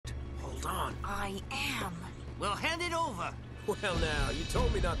on. I am. Well, hand it over. Well, now, you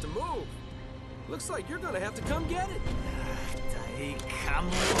told me not to move. Looks like you're gonna have to come get it. Dai, come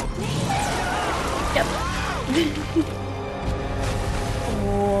Yep.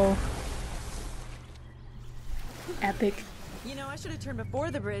 Oh. Epic. You know, I should have turned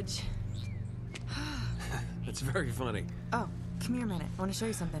before the bridge. That's very funny. Oh, come here a minute. I want to show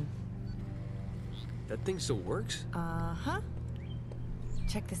you something. That thing still works? Uh-huh.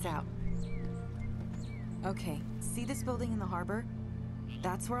 Check this out. Okay, see this building in the harbor?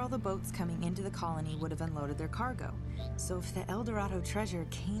 That's where all the boats coming into the colony would have unloaded their cargo. So if the El Dorado treasure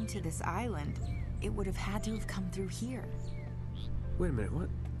came to this island, it would have had to have come through here. Wait a minute, what?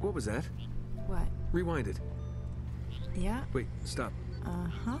 What was that? What? Rewind it. Yeah? Wait, stop.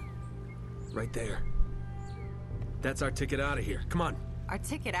 Uh-huh. Right there. That's our ticket out of here. Come on. Our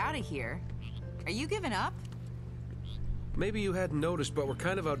ticket out of here? Are you giving up? Maybe you hadn't noticed, but we're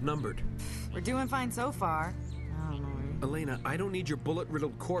kind of outnumbered. We're doing fine so far. I don't know. Elena, I don't need your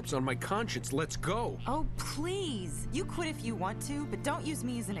bullet-riddled corpse on my conscience. Let's go. Oh, please. You quit if you want to, but don't use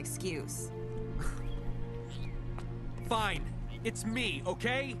me as an excuse. Fine. It's me,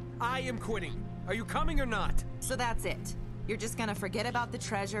 okay? I am quitting. Are you coming or not? So that's it. You're just gonna forget about the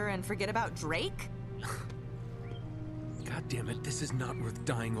treasure and forget about Drake? God damn it, this is not worth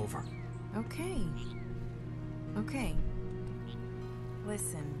dying over. Okay. Okay.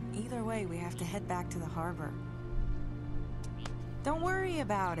 Listen, either way, we have to head back to the harbor. Don't worry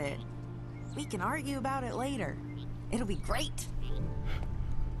about it. We can argue about it later. It'll be great.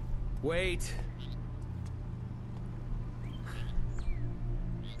 Wait.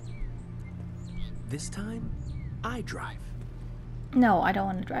 This time, I drive. No, I don't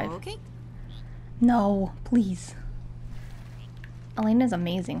want to drive. Okay. No, please. Elena's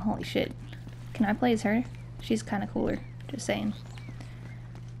amazing. Holy shit. Can I play as her? She's kind of cooler. Just saying.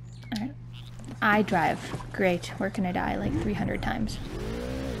 Alright. I drive. Great. Where can I die? Like 300 times.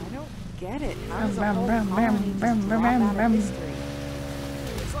 I don't get it. How does a Brum, whole brum, colony brum, just brum, drop brum, out of brum. history?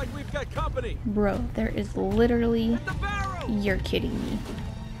 Looks like we've got company. Bro, there is literally... Hit the barrel! You're kidding me.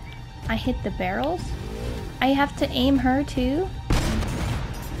 I hit the barrels? I have to aim her too?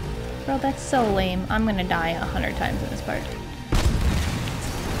 Bro, that's so lame. I'm gonna die 100 times in this part.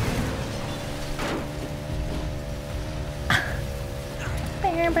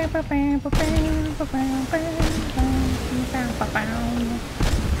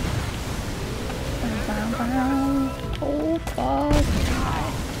 Oh fuck.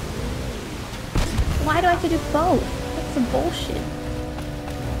 Why do I have to do both? That's some bullshit.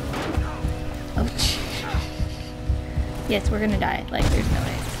 Oh, yes, we're gonna die. Like, there's no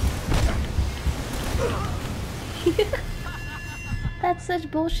way. That's such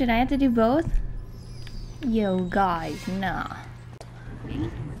bullshit. I have to do both? Yo, guys, nah.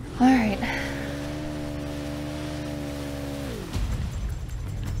 Alright.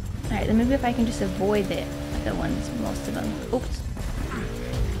 Alright, then maybe if I can just avoid the ones, most of them. Oops.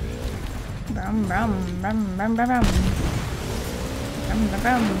 Brum, brum, brum, brum, brum, brum. Brum, brum,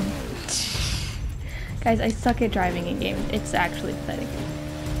 brum. Guys, I suck at driving in games. It's actually pathetic.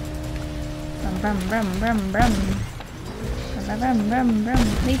 Brum, brum, brum, brum, brum. Brum, brum, brum, brum.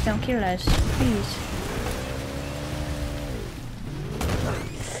 Please don't kill us. Please.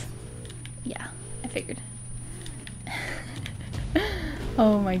 Yeah, I figured.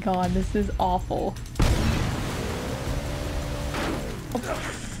 Oh my god, this is awful.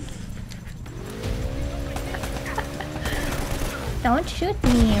 Don't shoot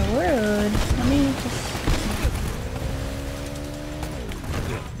me, rude. Let me just...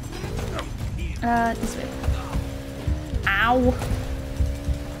 this way. Ow!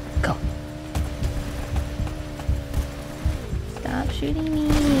 Go. Stop shooting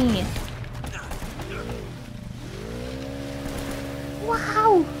me.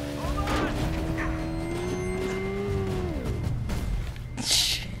 Wow!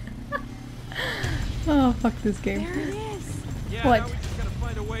 Oh, fuck this game. There it is. Yeah, What? now we just gotta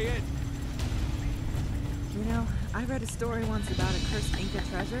find a way in. You know, I read a story once about a cursed Inca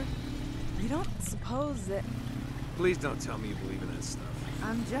treasure. You don't suppose that... Please don't tell me you believe in that stuff.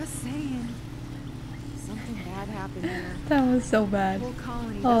 I'm just saying. Something bad happened here. That was so The bad. whole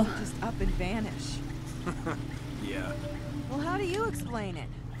colony Oh. doesn't just up and vanish. Yeah. Well, how do you explain it?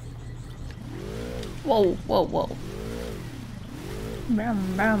 Whoa, whoa, whoa.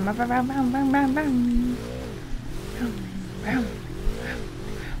 Brum, brum, brum, brum, brum, brum, brum, brum. Brum, brum.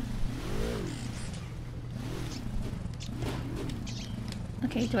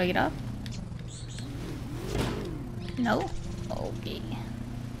 Okay, do I get up? No? Okay.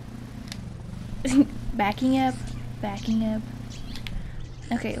 Backing up, backing up.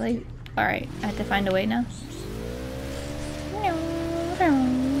 Okay, like, Alright, I have to find a way now.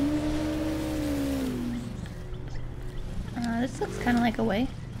 This looks kind of like a way.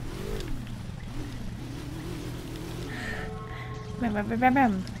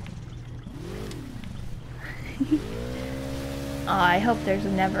 Oh, I hope there's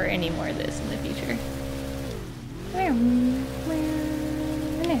never any more of this in the future.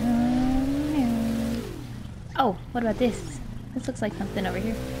 Oh, what about this? This looks like something over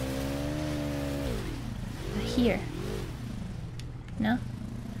here. Here. No?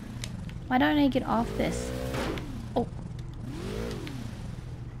 Why don't I get off this? Oh.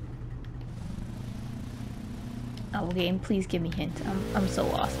 Oh, game, please give me a hint. I'm so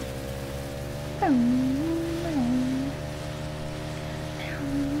lost.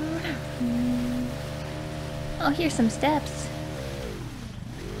 Oh, here's some steps.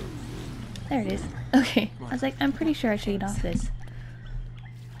 There it is. Okay, I was like, I'm pretty sure I should get off this.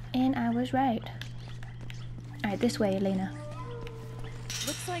 And I was right. Alright, this way, Elena.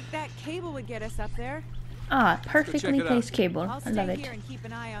 Looks like that cable would get us up there. Ah, perfectly placed cable. I'll I stay love it. here and keep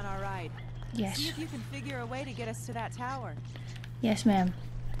an eye on our ride. Yes. See if you can figure a way to get us to that tower. Yes, ma'am.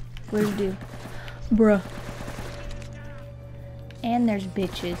 Will do. Bruh. And there's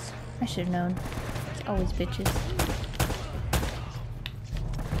bitches. I should have known. It's always bitches.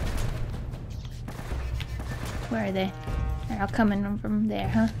 Where are they? They're all coming from there,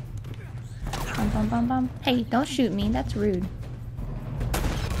 huh? Bum, bum, bum, bum. Hey, don't shoot me. That's rude.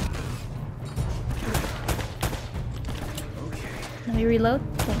 Let me reload.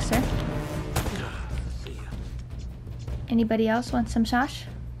 Thanks, sir. Anybody else want some sauce?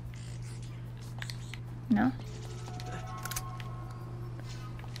 No?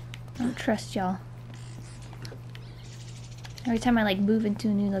 I don't trust y'all. Every time I like move into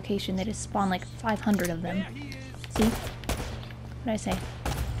a new location, they just spawn like 500 of them. See? What did I say?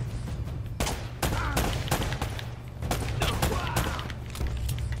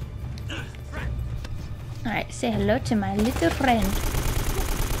 Alright, say hello to my little friend.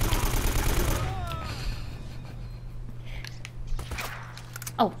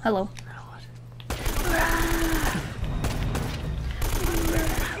 Oh, hello.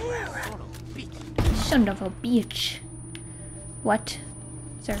 Son of a bitch. What?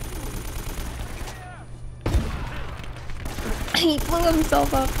 Sir. He blew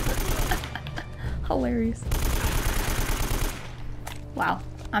himself up. Hilarious. Wow.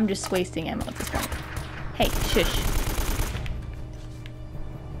 I'm just wasting ammo at this point. Hey, shush.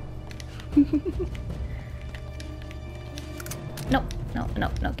 No, no,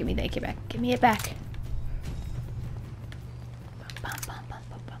 no, no. Give me the AK back. Give me it back.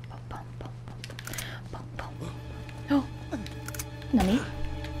 Oh. Nani?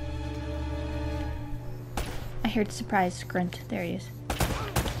 I heard surprise grunt. There he is.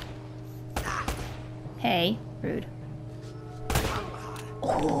 Hey, rude.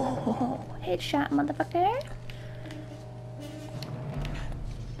 Oh, headshot, motherfucker.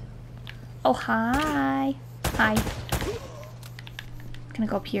 Oh, hi. Hi. Gonna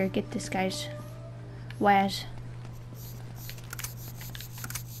go up here, get this guy's wares.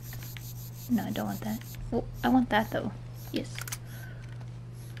 No, I don't want that. Oh, I want that though. Yes.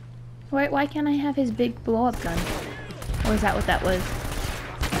 Why can't I have his big blow-up gun? Or is that what that was?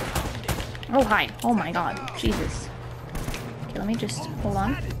 Oh, hi. Oh my god. Jesus. Okay, let me just hold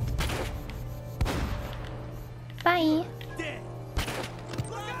on. Bye.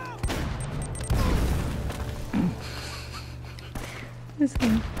 This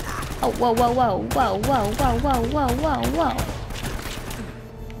game. Oh, whoa, whoa, whoa, whoa, whoa, whoa, whoa, whoa, whoa, whoa.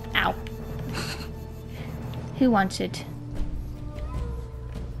 Ow. Who wants it?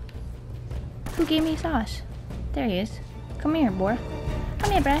 Who gave me sauce? There he is. Come here, boy.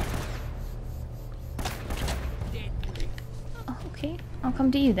 Come here, bruh. Oh, okay. I'll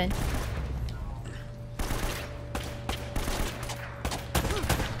come to you then.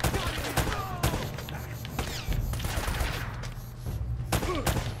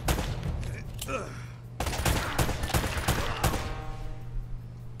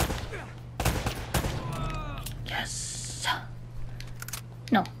 Yes.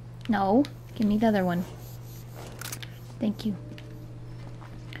 No. No. Give me the other one. Thank you.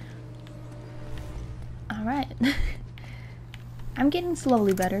 Alright. I'm getting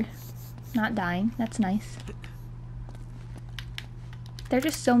slowly better. Not dying. That's nice. There are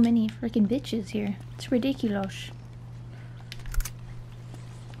just so many freaking bitches here. It's ridiculous.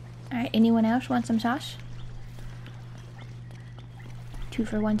 Alright, anyone else want some sauce? 2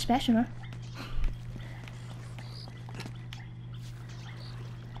 for 1 special.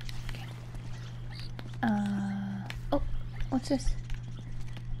 Oh, what's this?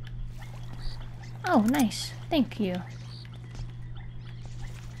 Oh, nice. Thank you.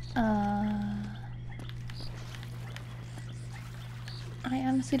 I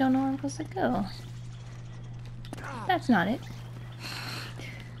honestly don't know where I'm supposed to go. That's not it.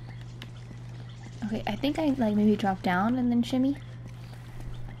 Okay, I think I like maybe drop down and then shimmy.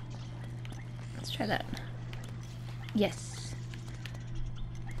 Let's try that. Yes.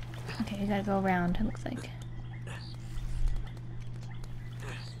 Okay, I gotta go around, it looks like.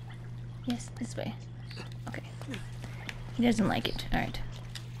 Yes, this way. Okay. He doesn't like it. Alright.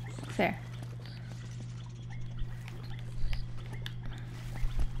 Fair.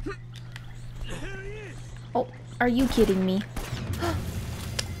 Oh, are you kidding me?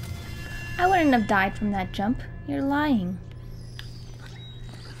 I wouldn't have died from that jump. You're lying.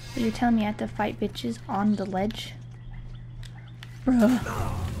 But you're telling me I have to fight bitches on the ledge? Bruh.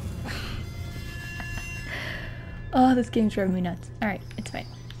 Oh, this game's driving me nuts. Alright, it's fine.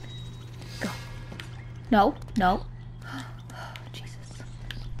 Go. No, no. Jesus.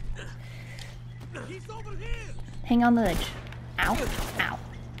 Hang on the ledge. Ow, ow.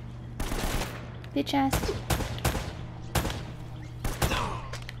 Bitch ass.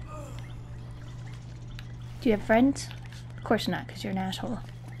 Do you have friends? Of course not, because you're an asshole.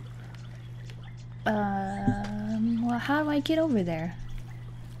 Well, how do I get over there?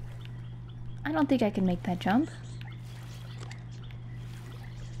 I don't think I can make that jump.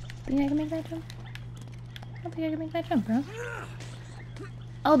 Think I can make that jump? I don't think I can make that jump, bro.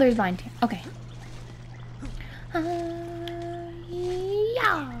 Oh, there's vine here. Okay.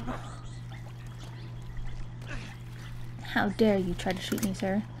 Yeah. How dare you try to shoot me,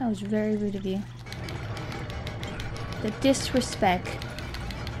 sir? That was very rude of you. The disrespect.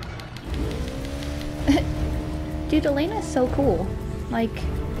 Dude, Elena's so cool. Like,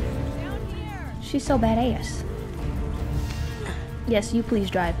 she's so badass. Yes, you please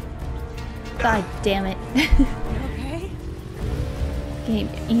drive. God damn it. Okay? Game,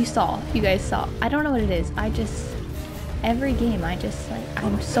 you saw. You guys saw. I don't know what it is. I just... Every game, I just, like,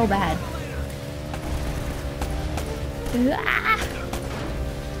 I'm so bad. Ah!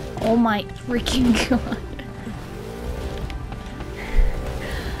 Oh my freaking god.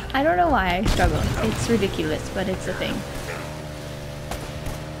 I don't know why I struggle. It's ridiculous, but it's a thing.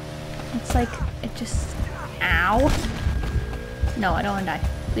 It's like, it just... Ow! No, I don't want to die.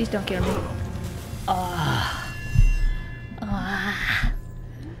 Please don't kill me.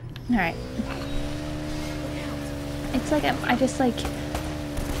 Alright. It's like, I just like...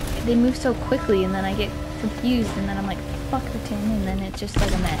 They move so quickly and then I get confused and then I'm like, fuck the tin, and then it's just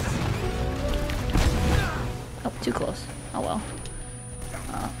like a mess. Oh, too close. Oh well.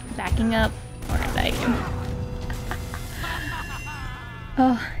 Backing up. Or dying.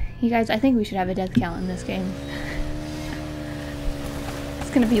 Oh, you guys, I think we should have a death count in this game. It's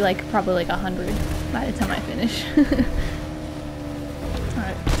gonna be like, probably like 100 by the time I finish.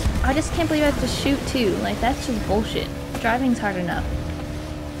 Alright. I just can't believe I have to shoot too. Like, that's just bullshit. Driving's hard enough.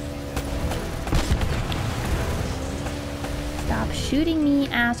 Stop shooting me,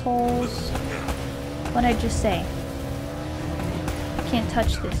 assholes. What'd I just say? Can't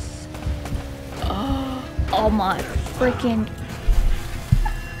touch this. Oh my freaking...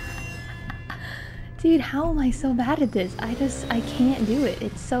 Dude, how am I so bad at this? I can't do it.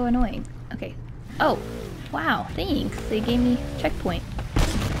 It's so annoying. Okay. Oh, wow, thanks. They gave me a checkpoint.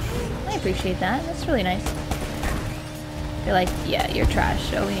 I appreciate that. That's really nice. They're like, yeah, you're trash,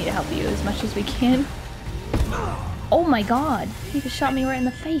 so we need to help you as much as we can. Oh my god, he just shot me right in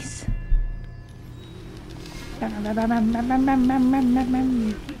the face. Alright,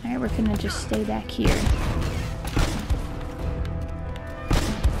 we're gonna just stay back here.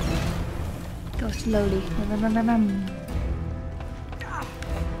 Go slowly.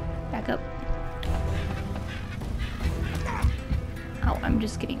 Back up. Oh, I'm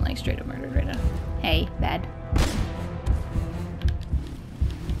just getting like straight up murdered right now. Hey, bad.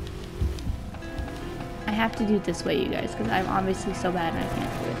 I have to do it this way, you guys, because I'm obviously so bad and I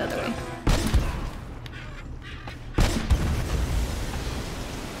can't do it the other way.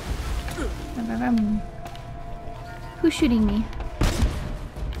 Who's shooting me?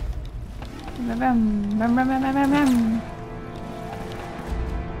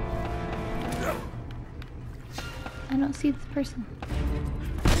 I don't see this person.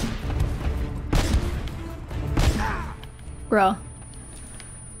 Bro.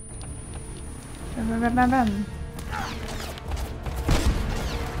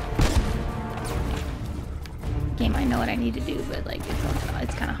 Game, I know what I need to do, but like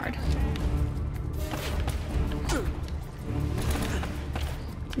it's kind of hard.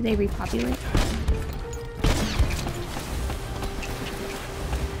 Do they repopulate?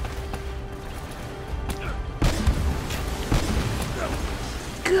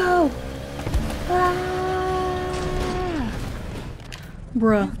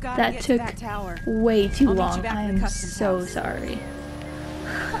 Bruh, You've gotta that get to took that tower. way too I'll meet you long. back I at the am customs so house. sorry.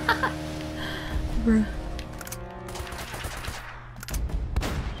 Bruh.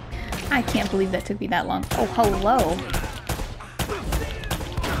 I can't believe that took me that long. Oh, hello.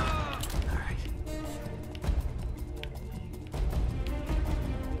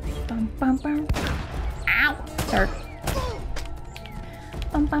 Bum, bum, bum. Ow! Sir.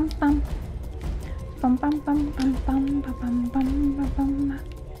 Bum, bum, bum. Bum, bum, bum, bum, bum, bum, bum, bum, bum.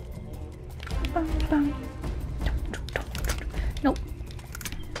 Bum, bum. Nope.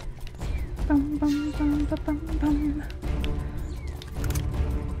 Bum, bum, bum, bum, bum, bum.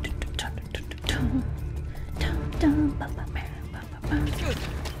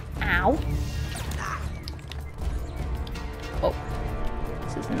 Ow. Oh.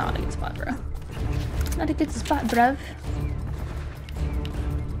 This is not a good spot, bro. Not a good spot, bruv.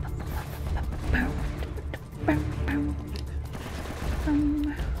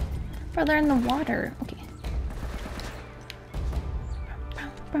 Bro, they're in the water. Okay.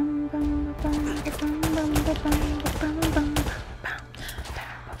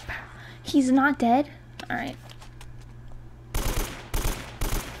 He's not dead? Alright.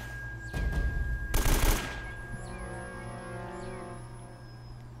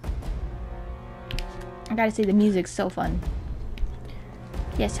 I gotta say, the music's so fun.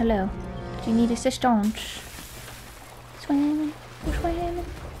 Yes, hello. Do you need assistance? Swimming, we're swimming.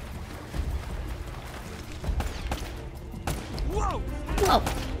 Whoa! Whoa.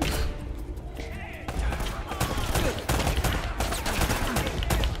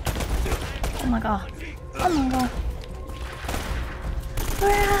 Oh my god. Oh my god.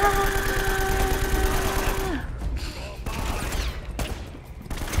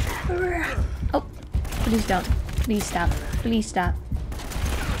 Oh, please don't. Please stop. Please stop.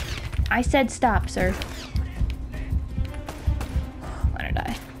 I said stop, sir. I'm gonna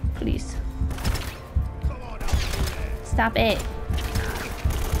die. Please. Stop it.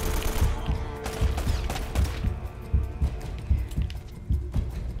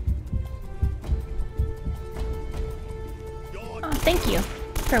 Oh, thank you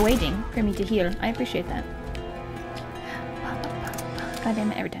for waiting for me to heal. I appreciate that. God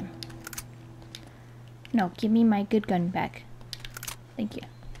damn it, every time. No, give me my good gun back. Thank you.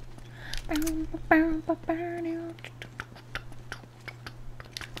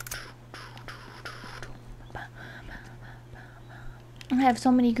 I have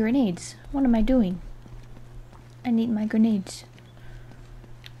so many grenades. What am I doing? I need my grenades.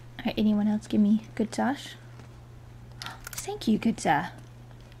 Alright, anyone else give me good sauce? Thank you, good sir.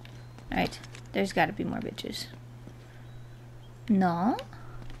 Alright, there's gotta be more bitches. No?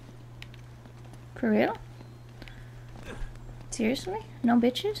 For real? Seriously? No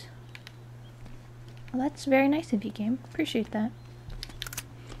bitches? Well, that's very nice of you, game. Appreciate that.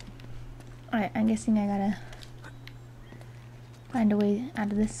 Alright, I'm guessing I gotta find a way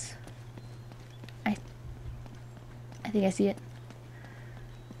out of this. I think I see it.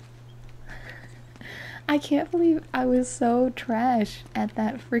 I can't believe I was so trash at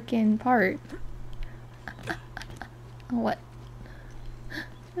that freaking part. What?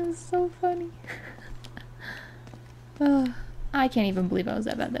 It was so funny. I can't even believe I was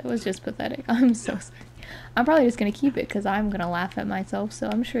that bad. That was just pathetic. I'm so sorry. I'm probably just gonna keep it because I'm gonna laugh at myself, so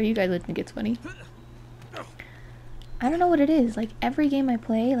I'm sure you guys would think it's funny. I don't know what it is. Like, every game I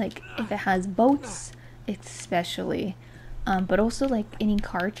play, like, if it has boats, especially, but also, like, any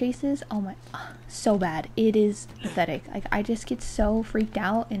car chases, oh my, so bad. It is pathetic. Like, I just get so freaked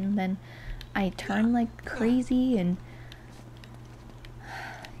out, and then I turn like crazy, and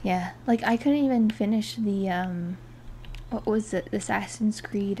yeah, like, I couldn't even finish the, what was it, Assassin's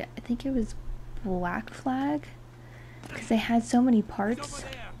Creed, I think it was Black Flag, because they had so many parts,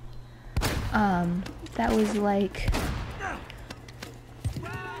 that was like,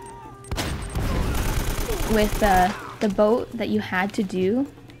 with the boat that you had to do,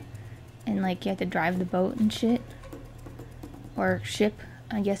 and like you had to drive the boat and shit, or ship.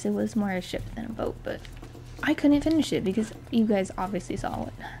 I guess it was more a ship than a boat, but I couldn't finish it because you guys obviously saw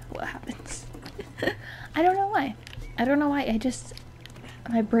what happens. I don't know why. I don't know why. I just,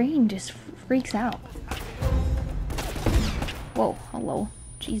 my brain just freaks out. Whoa, hello,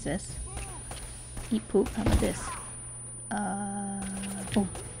 Jesus. Eat poop. How about this? Oh.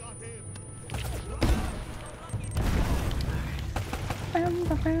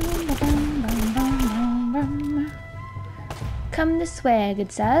 Come this way,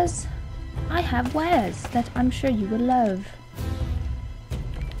 good sirs. I have wares that I'm sure you will love.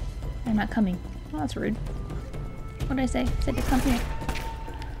 They're not coming. Well, that's rude. What did I say? I said to come here.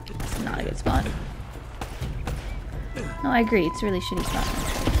 It's not a good spot. No, I agree. It's a really shitty spot.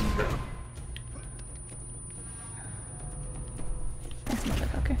 This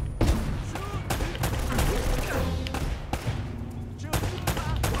motherfucker.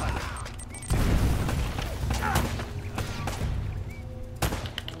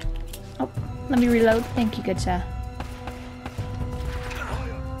 Oh, let me reload. Thank you, good sir.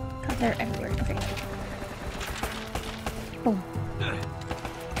 God, they're everywhere. Okay. Boom.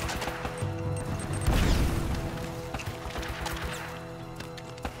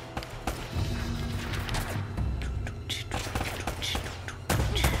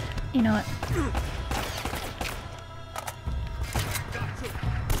 You know what?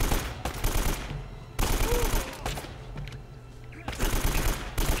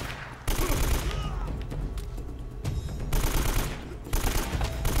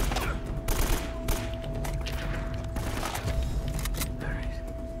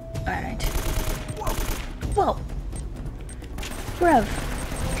 Alright. Whoa! Bruv.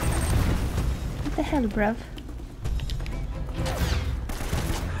 What the hell, bruv?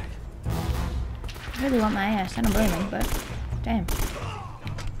 I really want my ass. I don't blame him, but damn.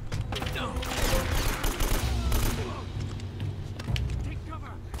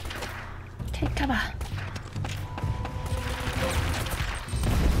 Take cover.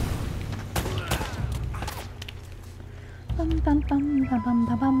 Bum bum bum bum bum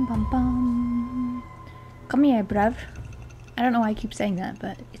bum bum bum bum. Come here, bruv. I don't know why I keep saying that,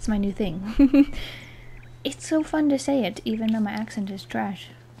 but it's my new thing. It's so fun to say it, even though my accent is trash.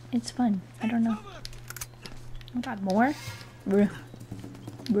 It's fun. I don't know. Oh god, more? Bruh.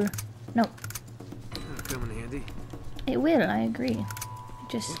 Bruh. No. That'll come in handy. It will, I agree.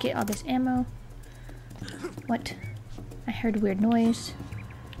 Just get all this ammo. What? I heard a weird noise.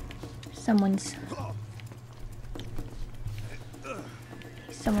 Someone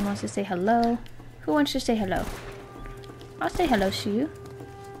wants to say hello. Who wants to say hello? I'll say hello to you.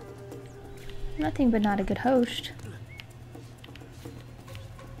 Nothing but not a good host.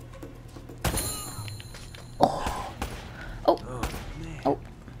 Oh.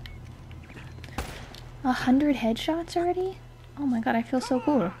 100 headshots already? Oh my god, I feel so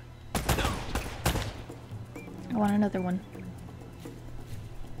cool. I want another one.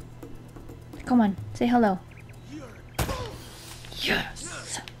 Come on, say hello.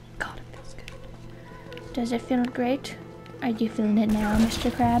 Yes! God, it feels good. Does it feel great? Are you feeling it now, Mr.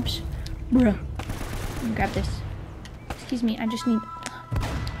 Krabs? Bruh. Let me grab this. Excuse me, I just need...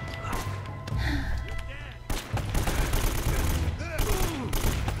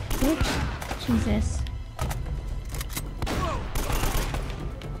 Bitch. Jesus.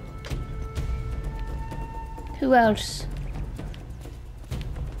 Who else?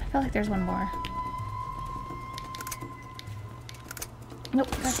 I feel like there's one more. Nope,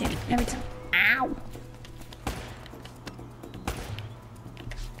 that's him. Every time. Ow!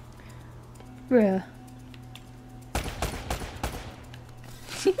 Bruh.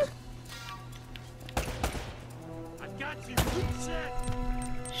 I got you.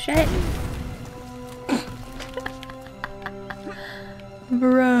 Shit.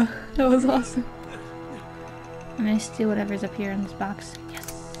 Bruh, that was awesome. I'm gonna steal whatever's up here in this box.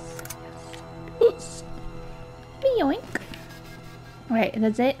 Yes. Yes. Yoink. Alright,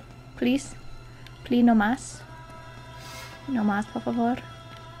 that's it. Please. Please no más. No más, por favor.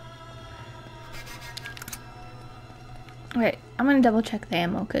 Alright, I'm gonna double check the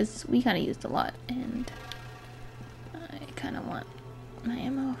ammo because we kinda used a lot and I kinda want my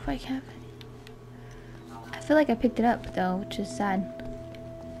ammo if I have any. I feel like I picked it up though, which is sad.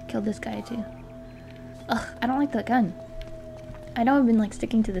 Killed this guy too. Ugh, I don't like that gun. I know I've been like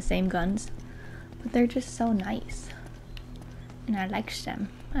sticking to the same guns, but they're just so nice. And I like them.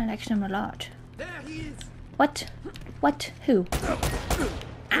 I like them a lot. There he is. What? What? Who?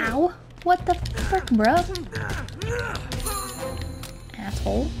 Ow! What the frick, bro?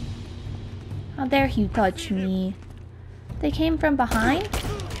 Asshole. How dare you touch me? They came from behind?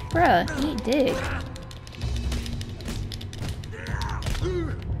 Bruh, eat dick.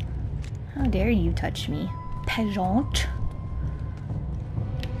 How dare you touch me, peasant?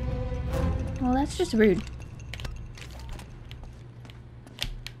 Well, that's just rude.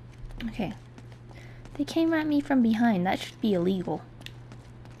 Okay. They came at me from behind. That should be illegal.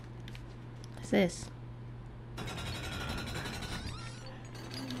 What's this?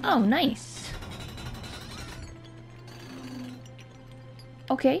 Oh, nice.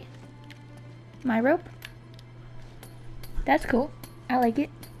 Okay. My rope. That's cool. I like it.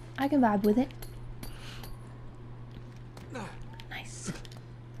 I can vibe with it. Nice.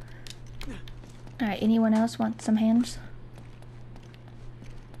 Alright, anyone else want some hands?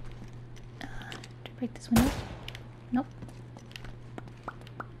 To break this window? Nope.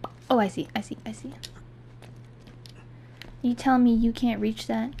 Oh, I see. I see. I see. You telling me you can't reach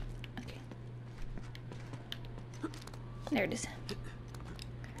that? Okay. There it is.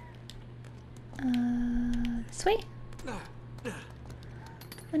 This way?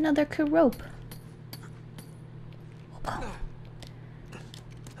 Another rope. Oh.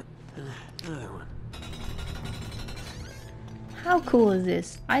 How cool is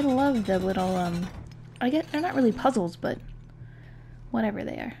this? I love the little, I guess they're not really puzzles, but whatever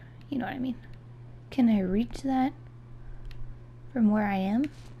they are. You know what I mean. Can I reach that from where I am?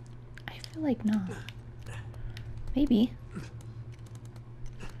 I feel like not. Maybe.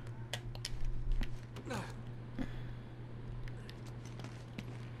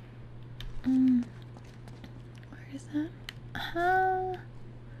 Where is that?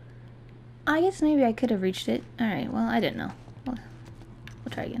 I guess maybe I could have reached it. Alright, well, I didn't know. We'll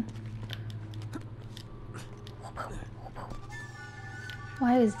try again.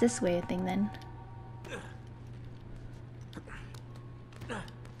 Why is this way a thing then?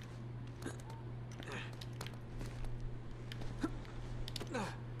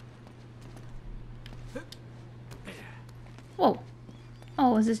 Whoa.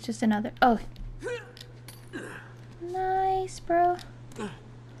 Oh, is this just another? Oh. Nice, bro.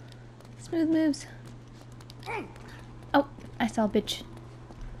 Smooth moves. Oh, I saw a bitch.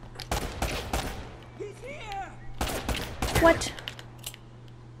 What?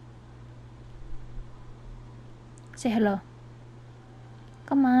 Say hello.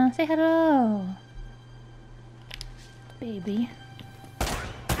 Come on, say hello. Baby.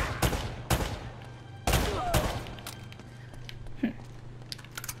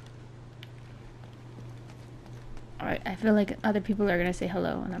 Alright, I feel like other people are gonna say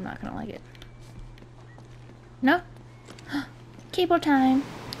hello and I'm not gonna like it. No? Cable time.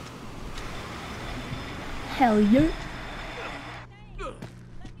 Hell yeah.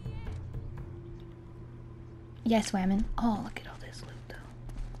 Yes, Whammon. Oh, look at all this loot,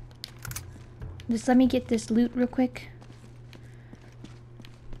 though. Just let me get this loot real quick.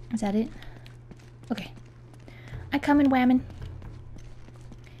 Is that it? Okay. I coming, Whammon.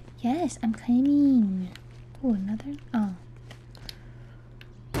 Yes, I'm coming. Oh, another? Oh.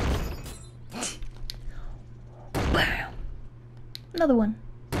 Wow. Another one.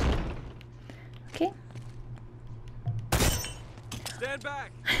 Okay. Stand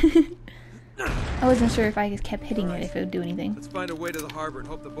back. I wasn't sure if I just kept hitting it if it would do anything. Let's find a way to the harbor and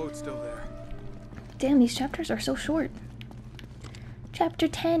hope the boat's still there. Damn, these chapters are so short. Chapter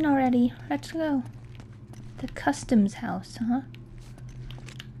 10 already. Let's go. The customs house, huh?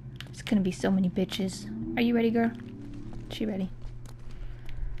 It's gonna be so many bitches. Are you ready, girl? She ready.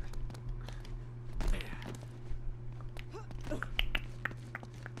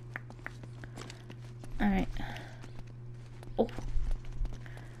 Alright. Oh.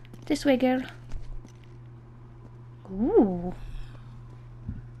 This way, girl. Ooh.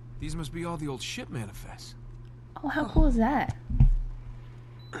 These must be all the old ship manifests. Oh, how cool is that?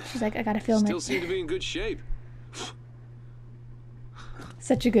 She's like, I gotta film Still it. seem to be in good shape.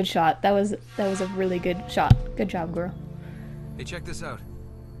 Such a good shot. That was a really good shot. Good job, girl. Hey, check this out.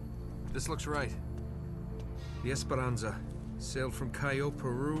 This looks right. The Esperanza sailed from Callao,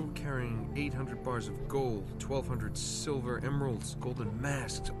 Peru, carrying 800 bars of gold, 1,200 silver emeralds, golden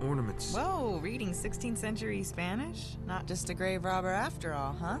masks, ornaments. Whoa, reading 16th century Spanish? Not just a grave robber after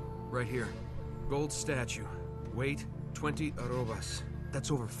all, huh? Right here. Gold statue. Weight, 20 arrobas. That's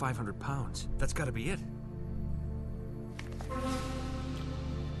over 500 pounds. That's gotta be it.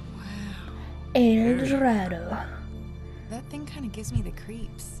 El Dorado. That thing kind of gives me the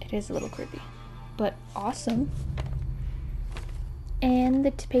creeps. It is a little creepy, but awesome. And the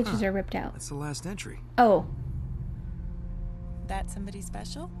pages are ripped out. That's the last entry. Oh. That somebody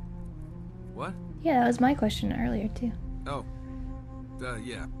special? What? Yeah, that was my question earlier, too. Oh.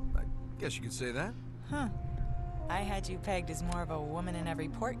 Yeah. I guess you could say that. Huh. I had you pegged as more of a woman in every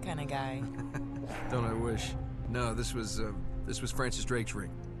port kind of guy. Don't I wish? No, this was Francis Drake's ring.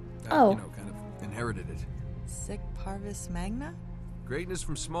 Oh. You know, kind of inherited it. Sic Parvis Magna? Greatness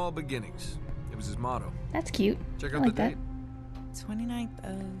from small beginnings. It was his motto. That's cute. Check I out like the that. date. 29th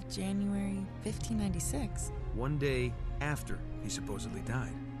of January, 1596. One day after he supposedly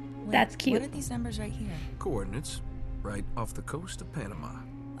died. Wait, That's cute. What are these numbers right here? Coordinates, right off the coast of Panama.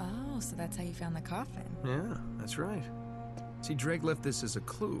 Oh, so that's how you found the coffin. Yeah, that's right. See, Drake left this as a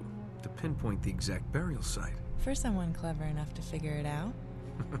clue to pinpoint the exact burial site. For someone clever enough to figure it out.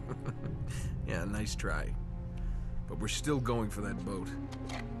 Yeah, nice try. But we're still going for that boat.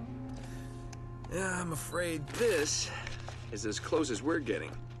 Yeah, I'm afraid this is as close as we're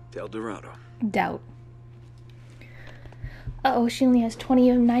getting to El Dorado. Doubt.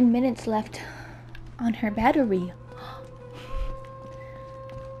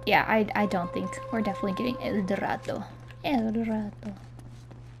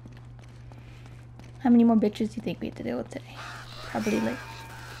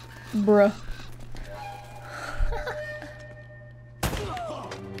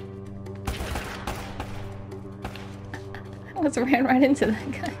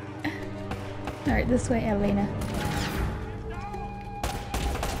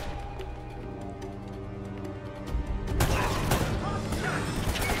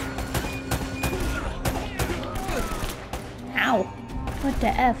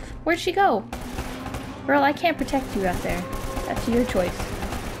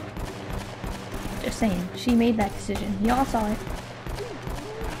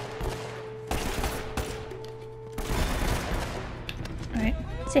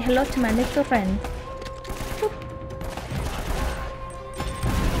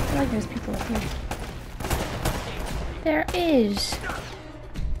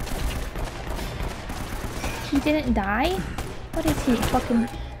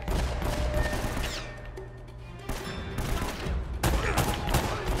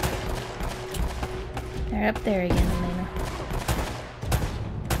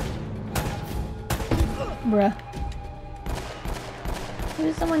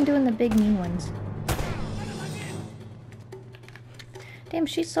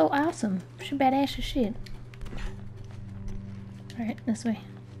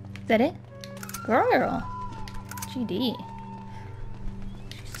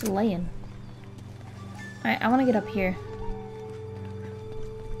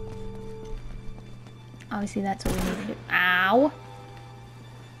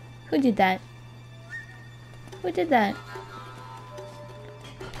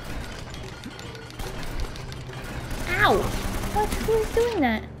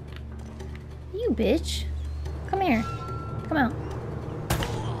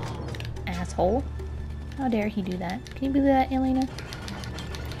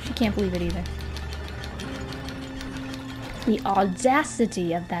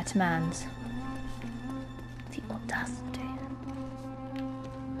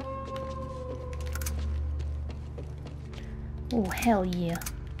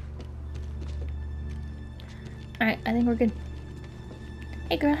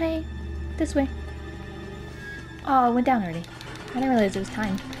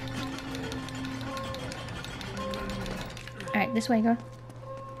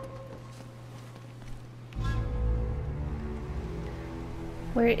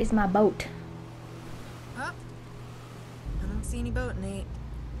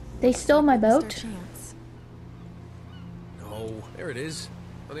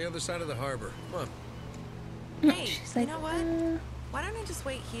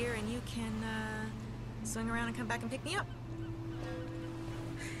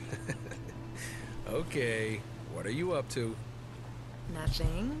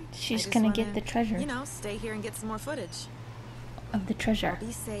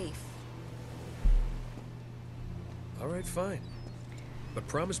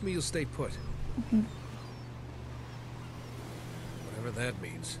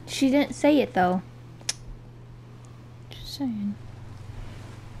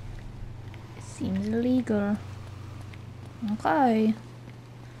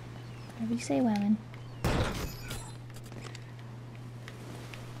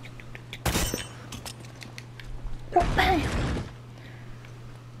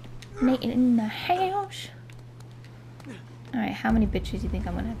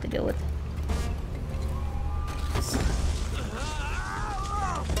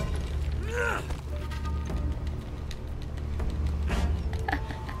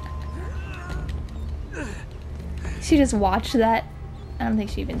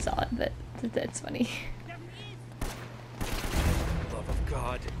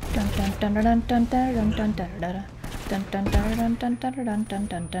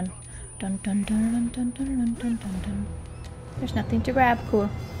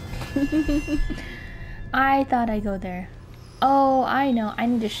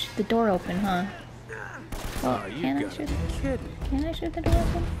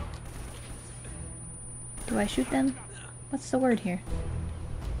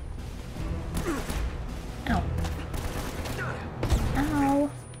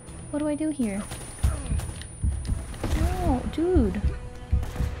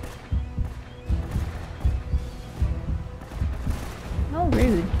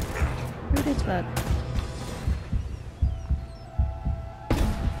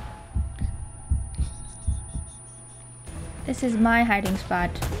 This is my hiding spot.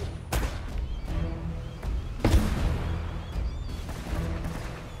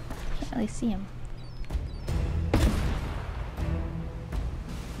 Can't really see him.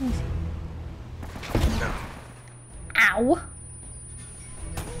 Let me see. Ow!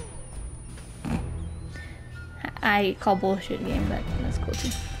 I call bullshit game, but that's cool too.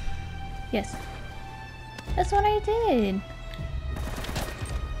 Yes. That's what I did!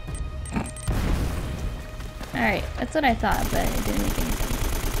 Alright, that's what I thought, but it didn't make any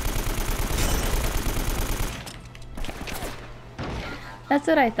sense. Okay. That's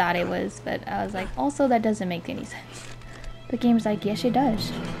what I thought it was, but I was like, also that doesn't make any sense. The game's like, yes it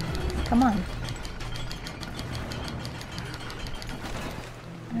does. Come on.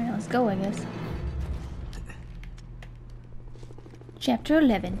 Alright, let's go, I guess. Chapter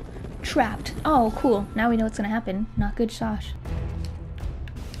 11. Trapped. Oh, cool. Now we know what's gonna happen. Not good, Josh.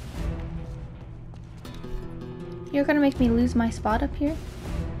 You're gonna make me lose my spot up here?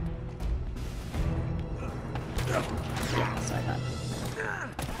 Yeah, so I thought.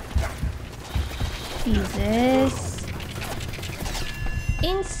 Jesus.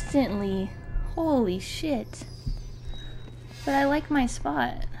 Instantly. Holy shit. But I like my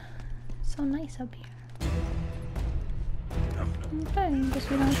spot. So nice up here. Okay, I guess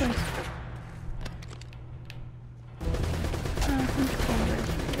we don't have choice.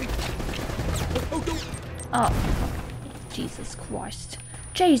 Oh, Jesus Christ.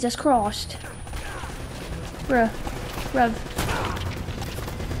 Jesus Christ. Bruh.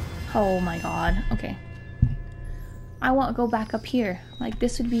 Oh my god. Okay. I want to go back up here. Like,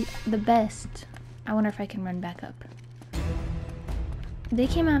 this would be the best. I wonder if I can run back up. They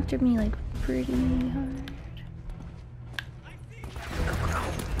came after me, like, pretty hard.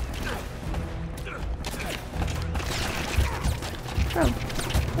 Bro,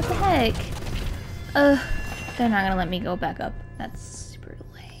 what the heck? They're not gonna let me go back up. That's super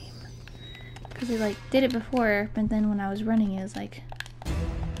lame. Because they, like, did it before, but then when I was running, it was like,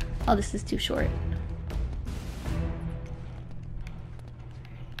 oh, this is too short.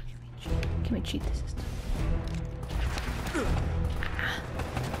 Can we cheat the system?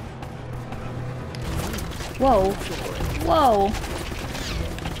 Whoa. Whoa.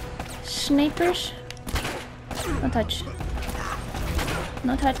 Snipers? No touch.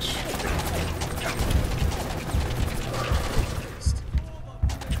 No touch.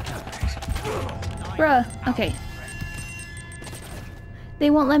 Bruh. Okay. They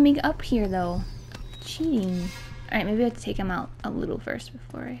won't let me up here though. Cheating. Alright, maybe I have to take him out a little first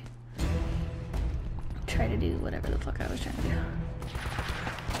before I try to do whatever the fuck I was trying to do.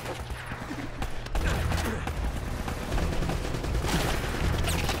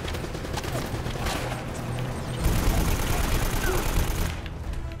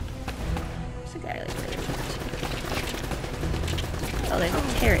 There's a guy like right here. Oh, there's a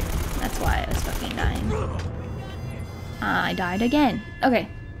turret. That's why I was fucking dying. I died again. Okay.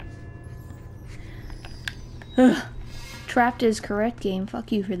 Ugh. Trapped is correct game.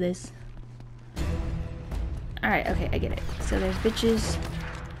 Fuck you for this. Alright, okay, I get it. So there's bitches.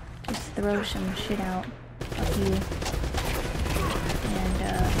 Just throw some shit out. Fuck you. And,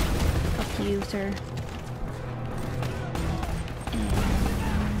 fuck you, sir. And...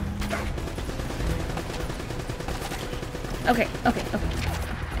 Okay.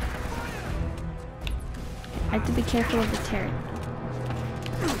 I have to be careful of the turret.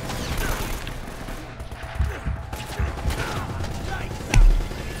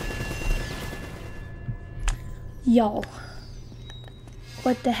 Y'all.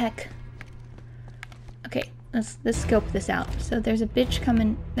 What the heck? Okay, let's scope this out. So there's a bitch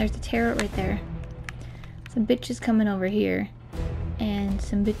coming, there's a turret right there. Some bitches coming over here. And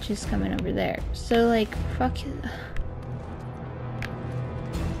some bitches coming over there. So like, fuck you.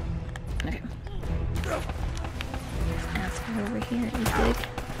 Okay. Ask her over here, you dig?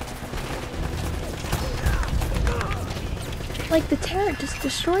 Like, the turret just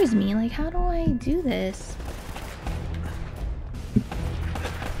destroys me. Like, how do I do this?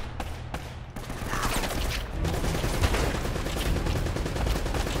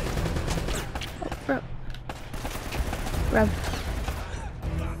 Rub.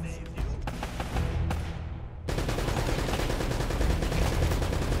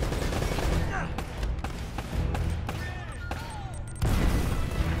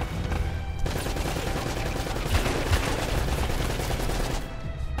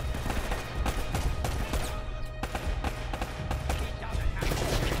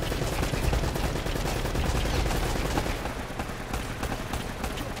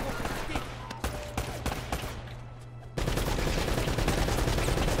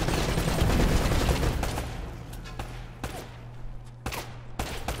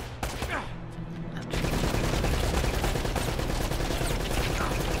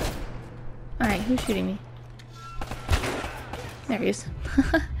 Alright, who's shooting me? There he is.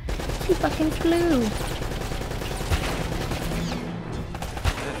 He fucking flew.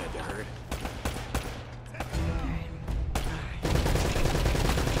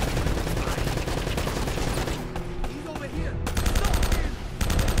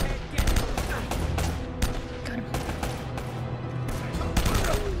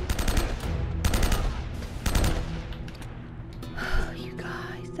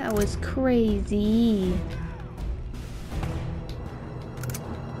 That was crazy.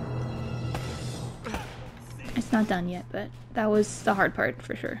 It's not done yet, but that was the hard part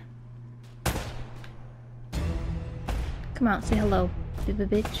for sure. Come out, say hello,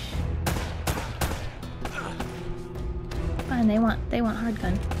 bitch. Fine, they want hard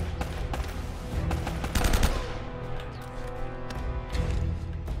gun.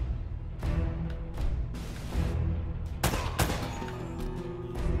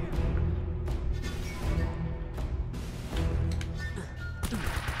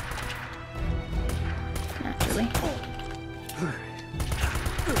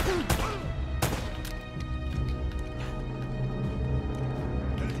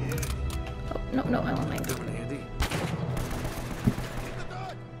 No, I want my Doing handy.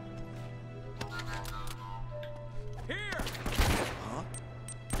 Here.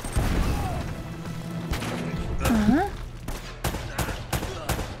 Huh?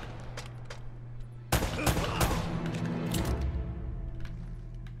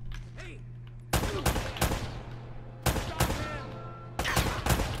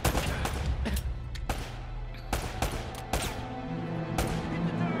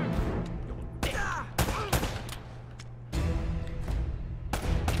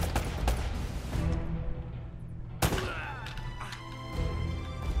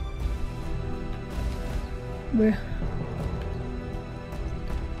 Bruh.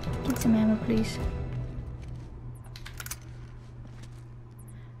 Get some ammo, please.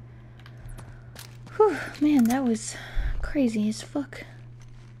 Whew, man, that was crazy as fuck.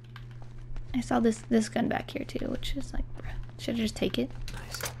 I saw this gun back here too, which is like, bruh, should I just take it?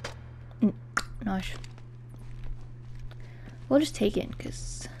 Nice. Nosh. We'll just take it,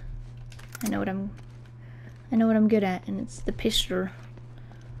 cause I know what I'm good at, and it's the pistol.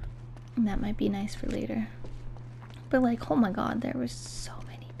 And that might be nice for later. But like, oh my god, there was so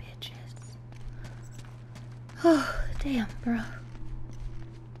many bitches. Oh, damn, bro.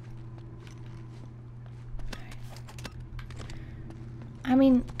 I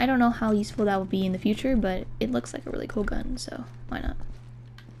mean, I don't know how useful that will be in the future, but it looks like a really cool gun, so why not?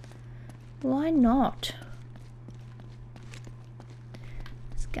 Why not?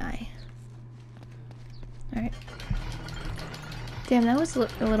 This guy. Alright. Damn, that was a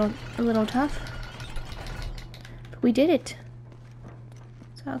little tough. But we did it.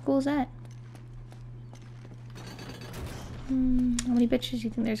 So how cool is that? How many bitches do you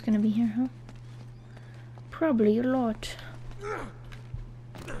think there's gonna be here, huh? Probably a lot.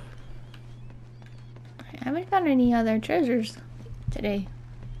 I haven't found any other treasures today.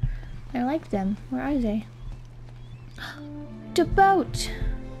 I like them. Where are they? The boat!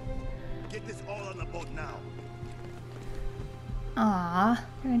 Get this all on the boat now. Aw,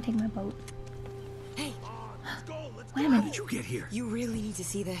 they're gonna take my boat. Hey, Let's go. Let's Wait a How minute. did you get here? you really need to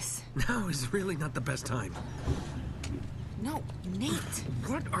see this. Now is really not the best time. No, Nate.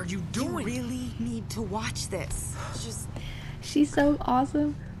 What are you You doing? really need to watch this. Just She's so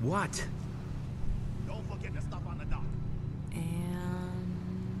awesome. What? Don't forget to stop on the dock.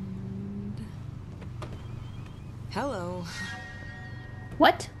 and hello.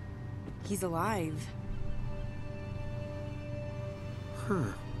 What? He's alive. Huh.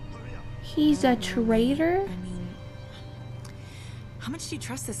 He's a traitor? I mean, how much do you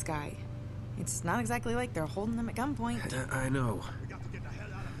trust this guy? It's not exactly like they're holding him at gunpoint. I know. We got to get the hell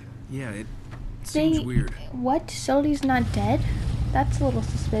out of here. Yeah, it seems weird. What? Sully's not dead? That's a little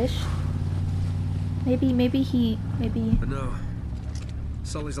suspicious. Maybe But no.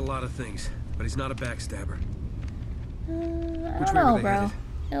 Sully's a lot of things, but he's not a backstabber. I Which don't way were know, they bro. headed?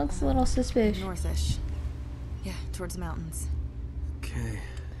 It looks a little suspicious. Northish. Yeah, towards the mountains. Okay,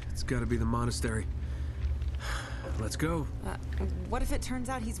 it's gotta be the monastery. Let's go. What if it turns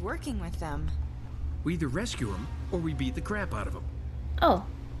out he's working with them? We either rescue him, or we beat the crap out of him. Oh,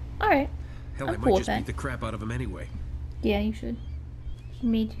 alright. Hell, I'm I cool might with just that. beat the crap out of him anyway. Yeah, you should. He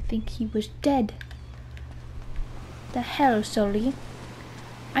made you think he was dead. The hell, Sully?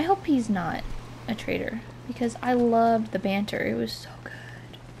 I hope he's not a traitor, because I loved the banter. It was so good.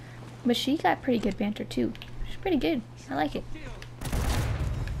 But she got pretty good banter too. She's pretty good. I like it.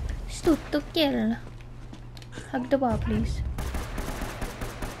 Shoot to kill. Hug the wall, please.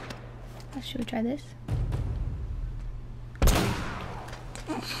 Should we try this?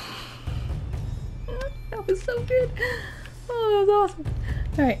 That was so good. Oh, that was awesome.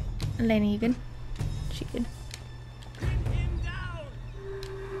 Alright, Elena, you good? She good.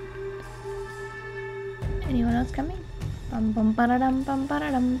 Anyone else coming? Bum bum ba-da-dum bum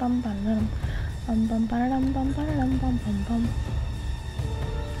ba-da-dum bum ba-da-dum bum bum ba-da-dum bum ba-da-dum bum bum bum.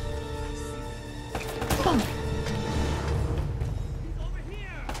 Bum.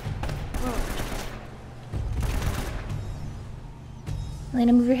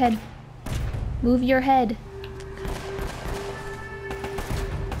 Elena, move your head. Move your head.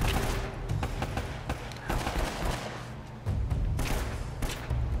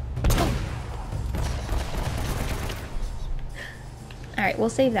 Alright, we'll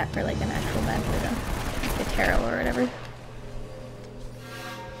save that for like an actual bad for like the tarot or whatever. I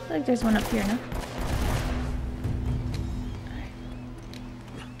feel like there's one up here, no?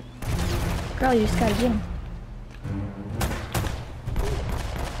 Girl, you just gotta get him.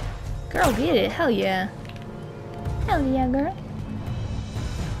 Girl, get it. Hell yeah. Hell yeah, girl.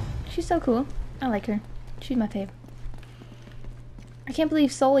 She's so cool. I like her. She's my fave. I can't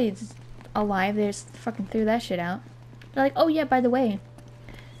believe Sully's alive. They just fucking threw that shit out. They're like, oh yeah, by the way,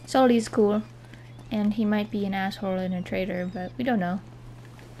 Sully's cool. And he might be an asshole and a traitor, but we don't know.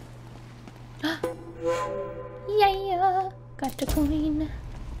 Yeah! Got the coin.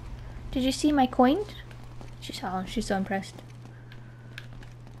 Did you see my coin? She's so impressed.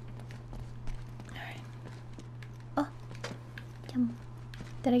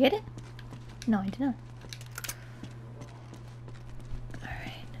 Did I get it? No, I did not.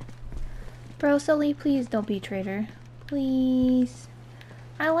 Alright. Bro, Sully, please don't be a traitor. Please.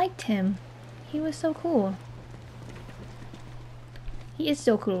 I liked him. He was so cool. He is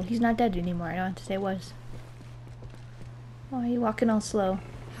so cool. He's not dead anymore. I don't have to say was. Why are you walking all slow?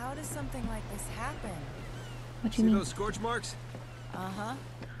 How does something like this happen? What do you See mean? those scorch marks? Uh-huh.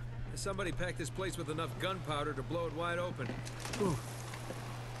 Somebody packed this place with enough gunpowder to blow it wide open. Ooh.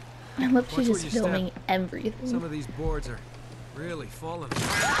 I love she's Watch where just you filming step. everything. Some of these boards are really falling.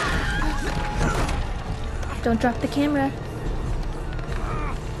 Don't drop the camera.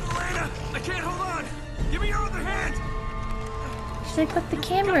 Elena, I can't hold on. Give me your other hand. She's like, put the Got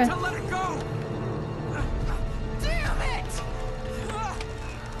camera. to let it go. Damn it!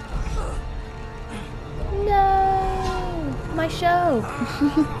 No! My show!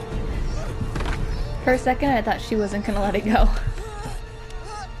 For a second, I thought she wasn't gonna let it go.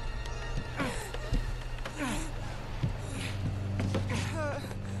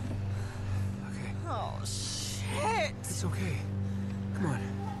 Okay. Oh, shit! It's okay. Come on.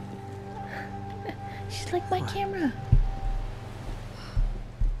 She's like, my camera.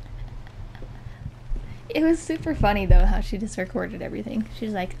 It was super funny though how she just recorded everything.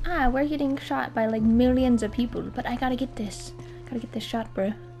 She's like, we're getting shot by like millions of people, but I gotta get this. Gotta get this shot,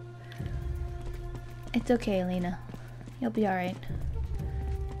 bro. It's okay, Elena. You'll be alright.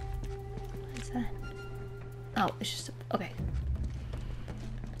 What's that? Oh, it's just... okay.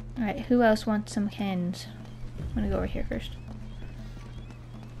 Alright, who else wants some cans? I'm gonna go over here first.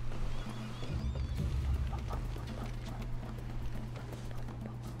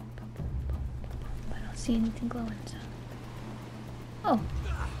 I don't see anything glowing, so... oh,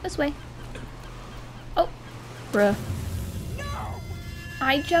 this way. Oh, bruh.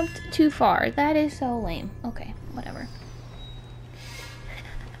 I jumped too far. That is so lame. Okay, whatever.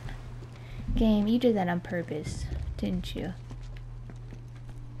 Game, you did that on purpose, didn't you?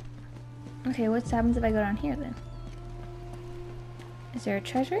 Okay, what happens if I go down here then? Is there a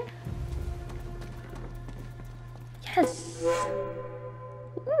treasure? Yes!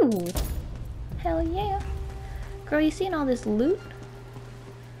 Ooh! Hell yeah! Girl, you seeing all this loot?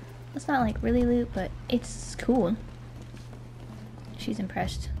 It's not like really loot, but it's cool. She's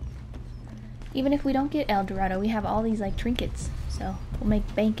impressed. Even if we don't get El Dorado, we have all these like trinkets, so we'll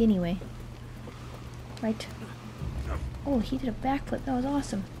make bank anyway. Right? Oh, he did a backflip. That was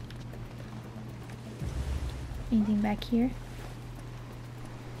awesome. Anything back here?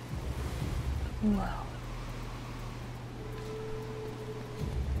 Whoa.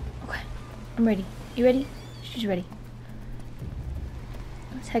 Okay, I'm ready. You ready? She's ready.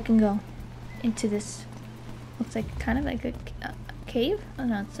 Let's heck and go into this. Looks like kind of like a cave? Oh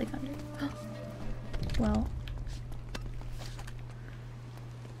no, it's like under. Well.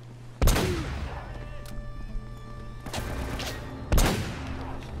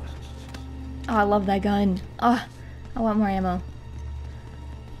 Oh, I love that gun. Oh, I want more ammo.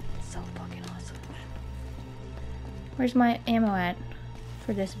 It's so fucking awesome. Where's my ammo at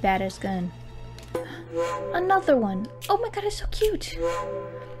for this badass gun? Another one. Oh my god, it's so cute.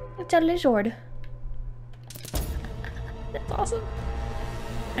 It's a lizard. That's awesome.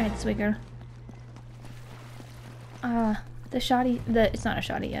 Alright, this way, girl. The shoddy, it's not a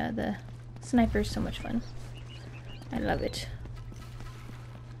shoddy, the sniper is so much fun. I love it.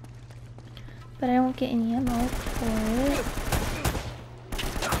 But I don't get any ammo for it.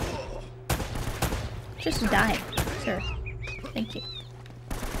 Just die, sir. Thank you.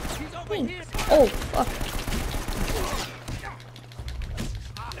 Thanks. Oh, fuck.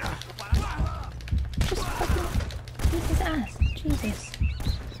 Just fucking beat his ass. Jesus.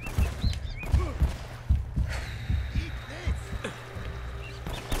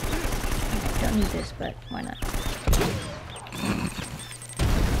 Don't need this, but why not?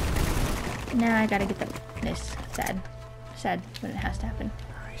 Now I gotta get this. Sad. Sad, but it has to happen.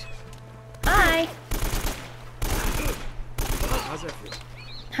 Bye! How's that feel?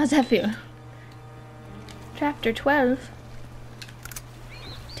 How's that feel? Chapter 12.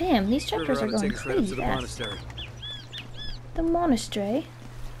 Damn, these chapters are going crazy the fast. monastery. The monastery?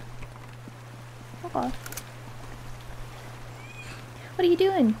 Okay. What are you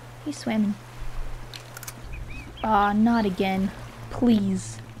doing? He's swimming. Aw, not again.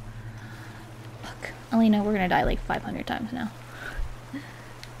 Please. Fuck. Alina, we're gonna die like 500 times now.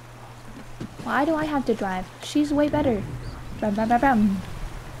 Why do I have to drive? She's way better. Brum, brum, brum, brum.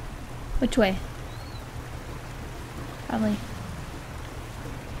 Which way? Probably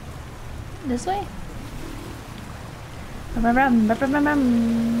this way? Brum, brum, brum, brum, brum, brum.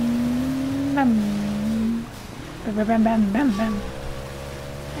 Brum, brum, brum, brum, brum, brum.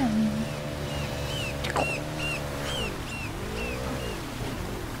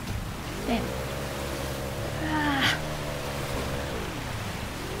 Damn. Ah.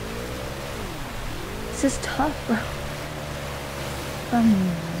 This is tough, bro. Bum,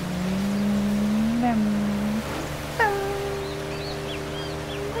 bum, bum.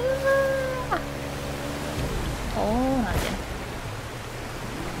 Ah. Oh, not again.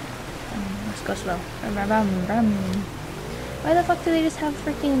 Let's go slow. Bum, bum, bum, bum. Why the fuck do they just have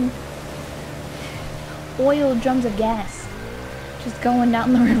freaking oil drums of gas just going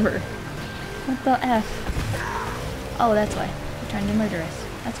down the river? What the F? Oh, that's why. They're trying to murder us.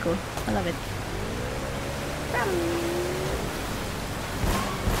 That's cool. I love it.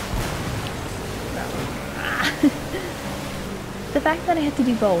 The fact that I have to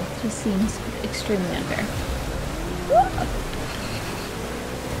do both just seems extremely unfair.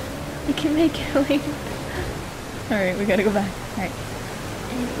 I can make it like... Alright, we gotta go back. Alright.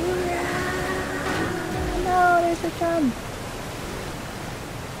 No, there's a drum.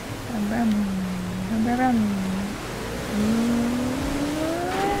 Brum, brum, brum, brum, brum.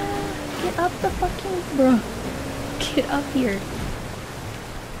 Get up the fucking... Bro. Get up here.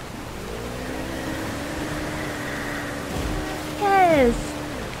 Yes!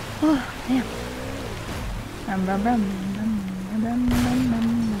 Oh, damn. Brum, brum, brum, brum, brum, brum,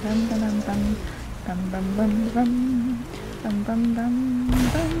 brum, brum, brum, brum. Bum bum bum bum bum bum bum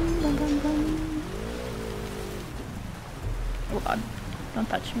bum bum bum bum. Oh god, don't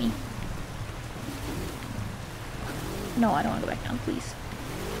touch me. No, I don't want to go back down, please.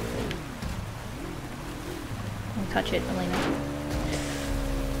 Don't touch it, Elena.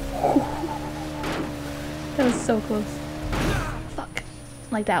 That was so close. Fuck.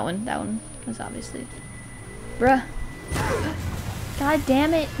 Like that one. That one was obviously... Bruh. God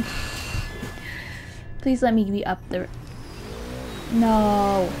damn it. Please let me be up there.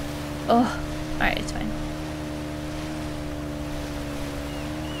 No. Oh. Alright, it's fine.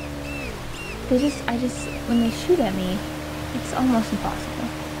 When they shoot at me, it's almost impossible.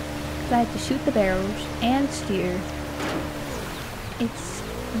 Because I have to shoot the barrels and steer. It's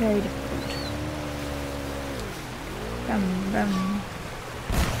very difficult. Brum.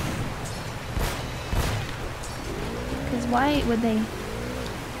 Because why would they...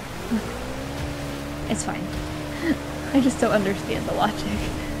 It's fine. I just don't understand the logic.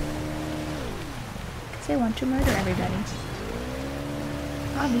 Because they want to murder everybody.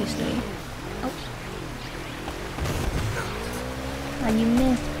 Obviously. Oh. Ah, you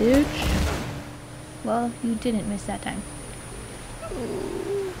missed, bitch. Well, you didn't miss that time.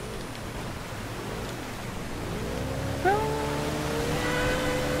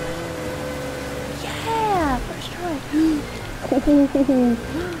 Yeah! First try.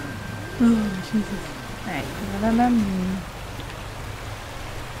 Oh, Jesus. Alright.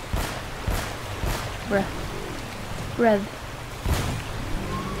 Breath.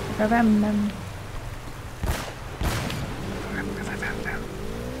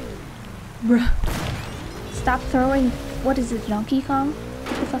 Bruh. Stop throwing. What is it, Donkey Kong?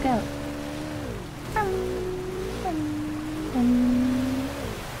 Get the fuck out.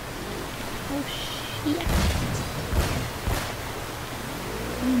 Yeah.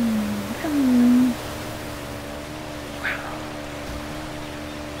 Wow.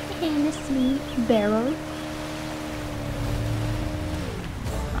 And a sweet barrel.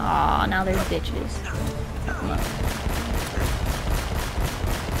 Aw, now there's ditches. Look.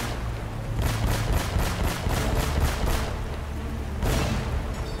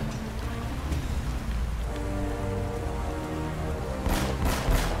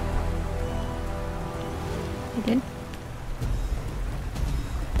 You good?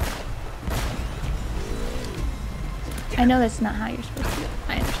 I know that's not how you're supposed to do it.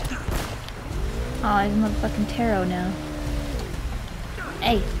 I understand. Oh, there's motherfucking tarot now.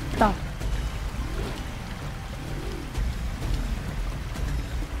 Hey, stop.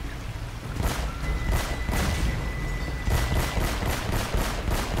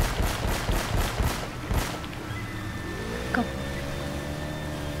 Go.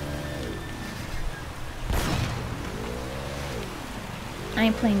 I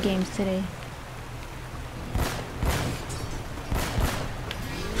ain't playing games today.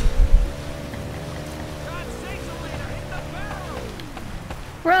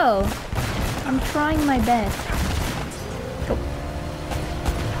 Bro, I'm trying my best. Go.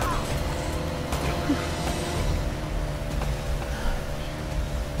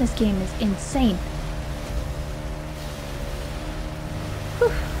 This game is insane.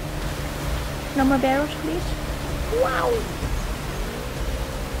 Whew. No more barrels, please. Wow.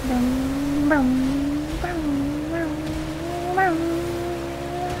 Bum, bum, bum, bum, bum.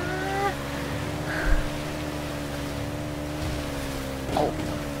 Oh.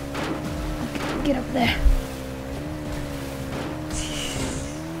 Get up there.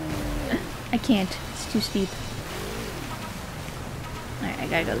 I can't. It's too steep. Alright, I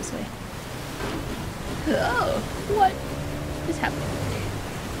gotta go this way. Oh, what is happening?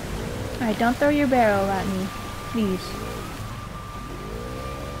 Alright, don't throw your barrel at me. Please.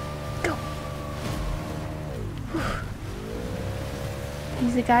 Go. Whew.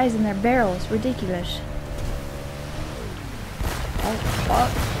 These guys and their barrels. Ridiculous. Oh,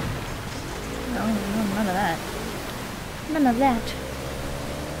 fuck. No, none of that. None of that.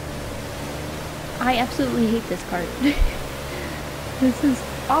 I absolutely hate this part. This is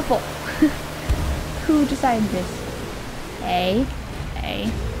awful. Who decided this? Hey.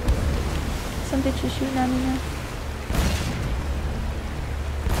 Hey. Some bitch is shooting at me now.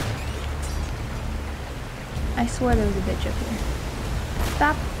 I swear there was a bitch up here.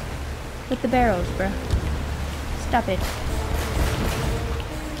 Stop with the barrels, bro. Stop it.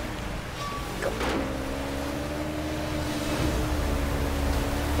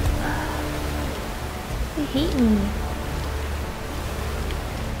 They hate me.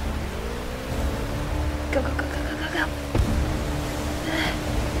 Go, go, go, go, go, go, go.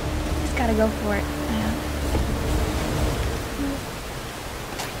 Just gotta go for it.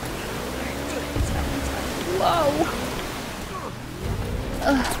 Whoa!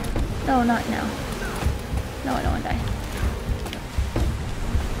 No, not now. No, I don't want to die.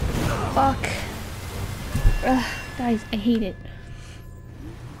 Fuck. Guys, I hate it.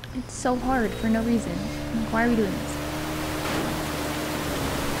 It's so hard for no reason. Like, why are we doing this?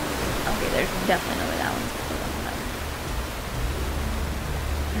 Okay, there's definitely no way that one's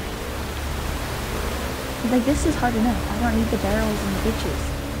going. Like, this is hard enough. I don't need the barrels and the bitches.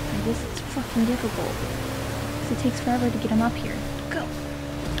 Like, this is fucking difficult. Because it takes forever to get them up here. Go!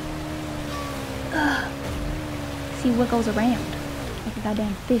 See what goes around. Like a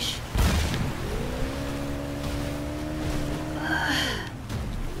goddamn fish.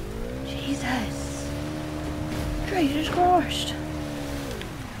 Jesus. Jesus Christ.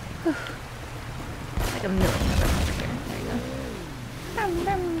 Whew. Like a million of them over here. There you go. Bum,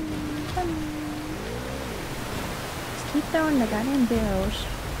 bum, bum. Just keep throwing the goddamn barrels.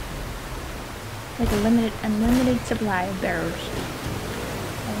 Like a unlimited supply of barrels.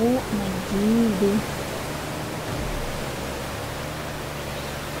 Oh my god.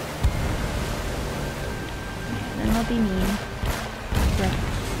 Then I'll be mean. Right.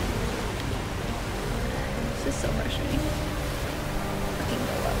 This is so frustrating. Fucking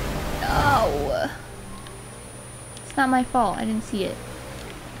go up. No! It's not my fault. I didn't see it.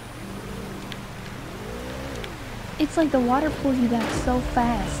 It's like the water pulls you back so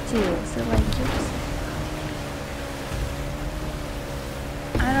fast too. So like you're just...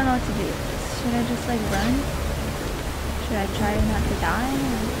 I don't know what to do. Should I just like run? Should I try not to die?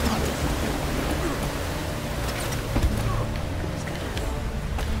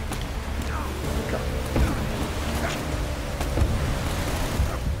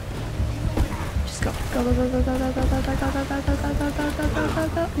 Just go. Go, go, go, go, go, go, go, go, go, go, go, go, go, go, go, go, go, go, go,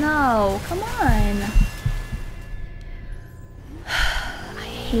 go. No, come on.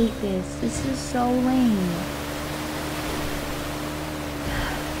 hate this. This is so lame.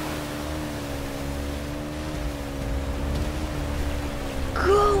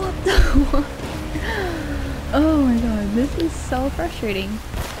 Go up the wall. Oh my god, this is so frustrating.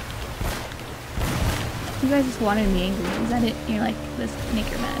 You guys just wanted me angry. Is that it? You're like, let's make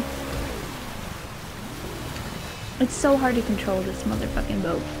her mad. It's so hard to control this motherfucking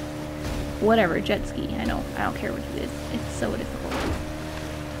boat. Whatever, jet ski. I know. I don't care what it is. It's so difficult.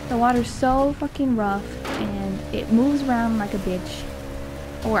 The water's so fucking rough, and it moves around like a bitch.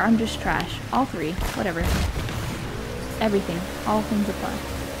 Or I'm just trash. All three. Whatever. Everything. All things apply.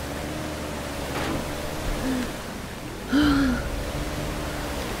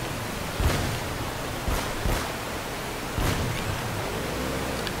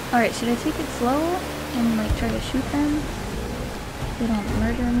 Alright, should I take it slow and like try to shoot them? They don't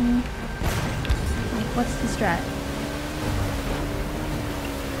murder me. Like, what's the strat?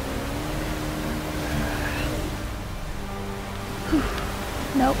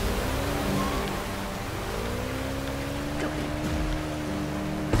 Nope. Go.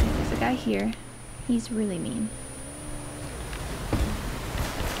 Okay, there's a guy here. He's really mean.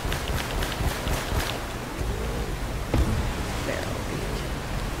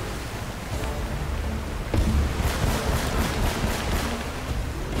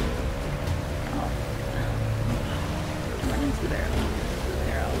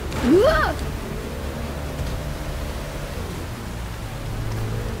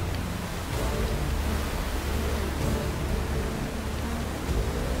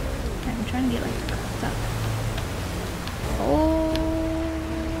 I'm trying to get like stuff. Oh,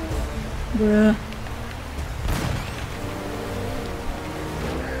 bruh.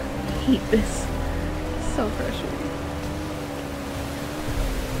 I hate this. It's so frustrating.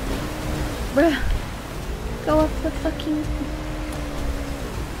 Bruh. Go up the fucking...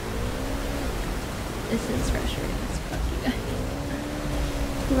 This is frustrating as fuck, you guys.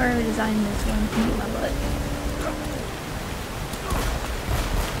 Whoever designed this one can eat my butt.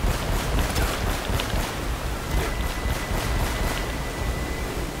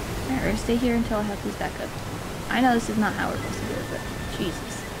 Alright, we're gonna stay here until I have these back up. I know this is not how we're supposed to do it, but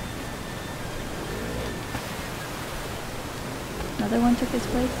Jesus. Another one took his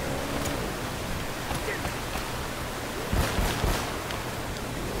place.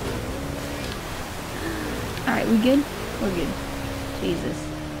 Alright, we good? We're good. Jesus.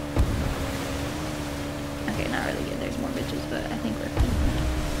 Okay, not really good. There's more bitches, but I think we're fine.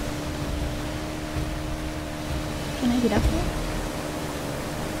 Can I get up here?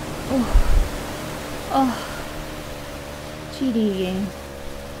 Oh. Oh. GD game.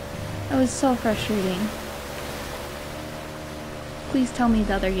 That was so frustrating. Please tell me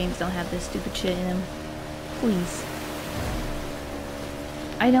the other games don't have this stupid shit in them. Please.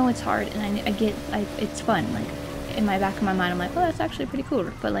 I know it's hard, and it's fun. Like, in my back of my mind, I'm like, oh, that's actually pretty cool.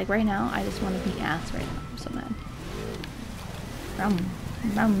 But like right now, I just want to beat ass right now. I'm so mad. Brum,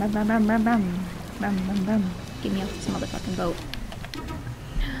 brum, brum, brum, brum, brum, brum, brum, brum, brum. Get me off this motherfucking boat.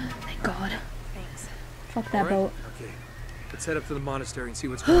 Thank God. Thanks. Fuck that boat. Okay, let's head up to the monastery and see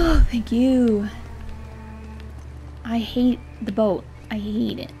what's going on. Thank you. I hate the boat. I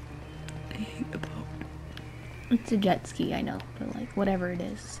hate it. I hate the boat. It's a jet ski, I know, but like whatever it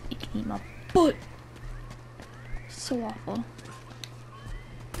is, it can eat my butt. So awful.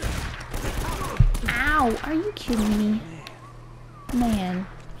 Ow! Are you kidding me? Man.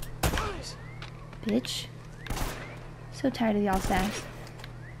 Bitch. So tired of y'all sass.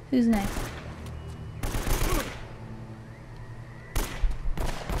 Who's next?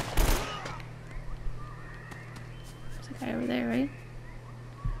 There's a guy over there, right?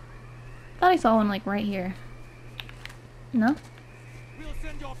 Thought I saw one like right here. No? We'll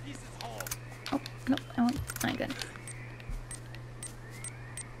send your pieces home. Oh, no, I want my gun.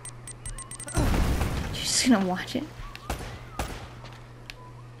 You're just gonna watch it?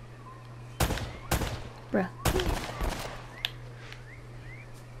 Bruh.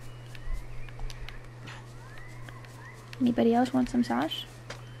 Anybody else want some sauce?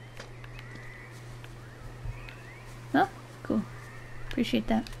 No? Cool. Appreciate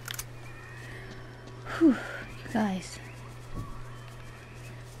that. Whew, you guys.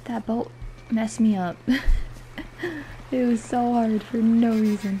 That boat messed me up. It was so hard for no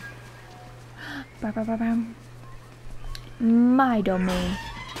reason. My domain.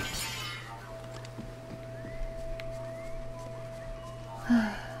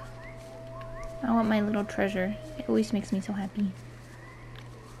 I want my little treasure. It always makes me so happy.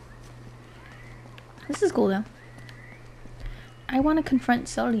 This is cool though. I want to confront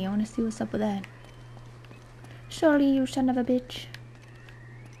Sully. I want to see what's up with that. Sully, you son of a bitch.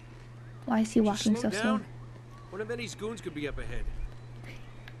 Why is he Just walking slow so slow? down. One of Eddie's goons could be up ahead.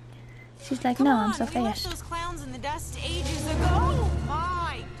 She's like, Come no, on, I'm so we left fast. those clowns in the dust ages ago. Oh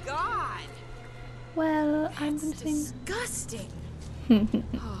my god. Well, I'm That's gonna sing. disgusting.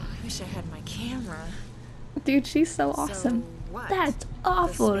 Oh, I wish I had my camera. Dude, she's so awesome. So what? That's The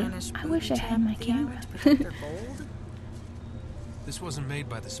awful. Spanish I wish I had booby my trapped the camera. island to protect their gold? This wasn't made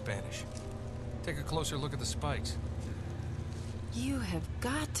by the Spanish. Take a closer look at the spikes. You have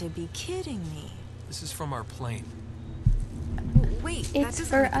got to be kidding me. This is from our plane. Wait, that It's doesn't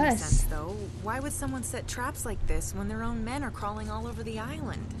for make any us. sense, though. Why would someone set traps like this when their own men are crawling all over the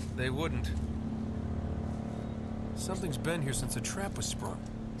island? They wouldn't. Something's been here since the trap was sprung.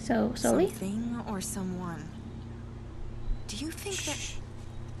 So, Sully? Something or someone. Do you think that... Shh.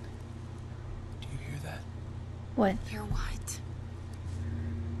 Do you hear that? What? You're what?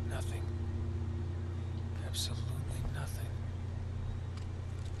 Nothing. Absolutely nothing.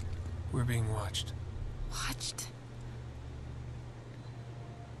 We're being watched. Watched?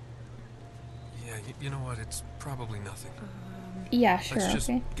 Yeah, you know what? It's probably nothing. Yeah, sure, Let's just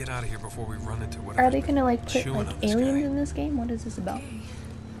okay. get out of here before we run into whatever. Are they gonna like put chewing like on this aliens guy. in this game? What is this about?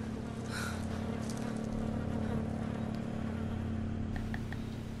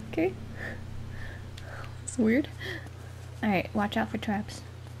 Okay. It's weird. Alright, watch out for traps.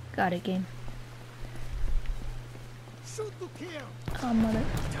 Got it, game. Shoot to kill. Oh, mother.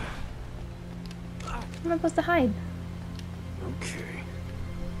 Where am I supposed to hide? Okay.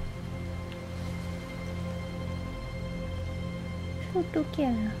 Shoot to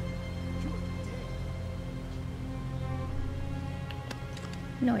kill.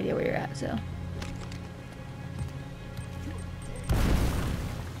 No idea where you're at, so.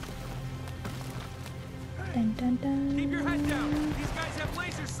 Dun dun dun. Keep your head down. These guys have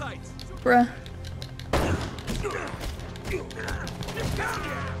laser sights. Bruh.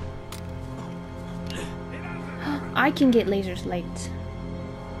 I can get lasers lights.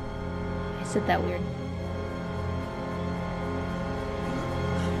 I said that weird.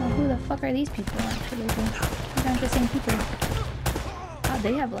 Well, who the fuck are these people actually? They're not the same people. Oh,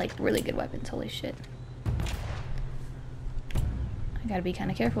 they have like really good weapons. Holy shit. I gotta be kind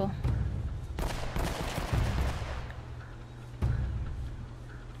of careful.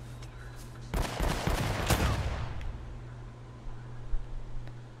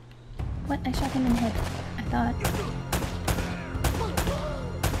 What? I shot him in the head. I thought.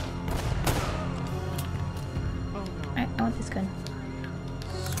 Alright, I want this gun.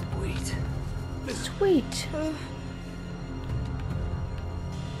 Sweet. Sweet.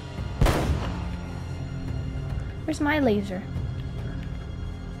 Where's my laser?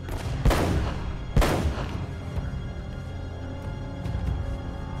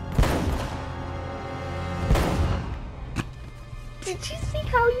 Did you see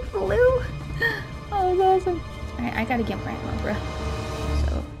how he flew? Oh, that's awesome. Alright, I gotta get my ammo, bruh.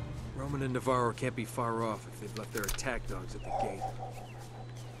 So, Roman and Navarro can't be far off if they've left their attack dogs at the gate.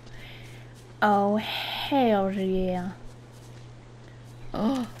 oh, hell yeah.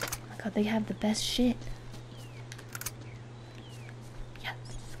 Oh, my god, they have the best shit. Yes.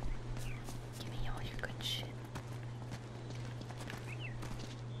 Give me all your good shit.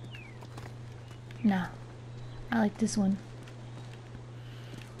 Nah, I like this one.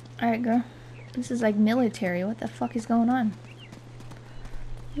 Alright, girl. This is like military. What the fuck is going on?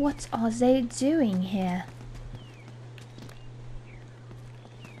 What are they doing here?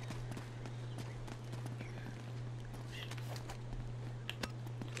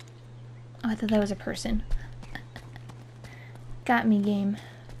 Oh, I thought that was a person. Got me, game.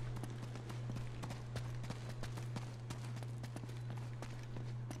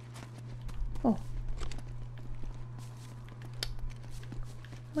 Oh.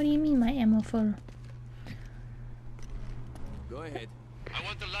 What do you mean my ammo full? Go ahead. I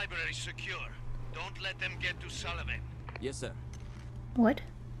want the library secure. Don't let them get to Sullivan. Yes, sir. What?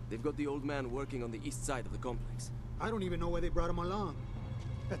 They've got the old man working on the east side of the complex. I don't even know why they brought him along.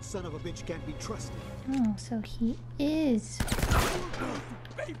 That son of a bitch can't be trusted. Oh, so he is.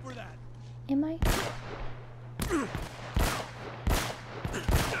 Pay for that. Am I?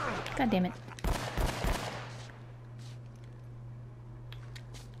 God damn it.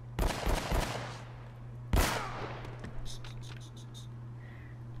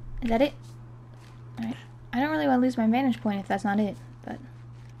 Is that it? Alright. I don't really want to lose my vantage point if that's not it, but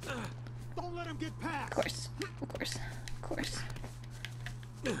Don't let him get past. of course. Of course. Of course.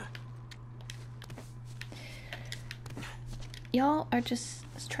 Y'all are just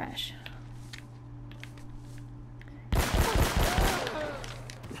trash.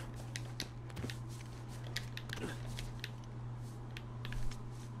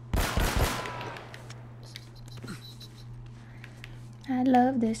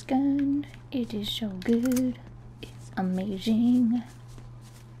 love this gun. It is so good. It's amazing.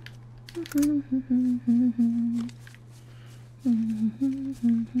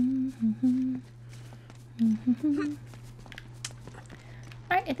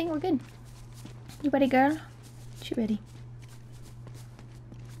 Alright, I think we're good. You ready, girl? She ready.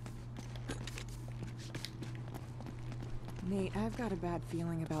 Nate, I've got a bad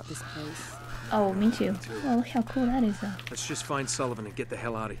feeling about this place. Oh, me too. Oh, look how cool that is, though. Let's just find Sullivan and get the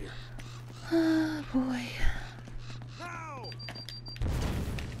hell out of here. Oh, boy.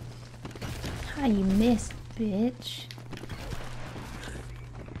 How you missed, bitch.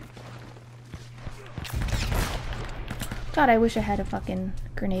 God, I wish I had a fucking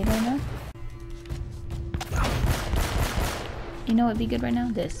grenade right now. You know what'd be good right now?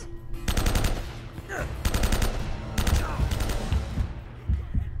 This.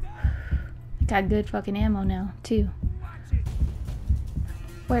 Got good fucking ammo now, too.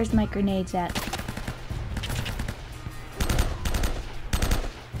 Where's my grenades at?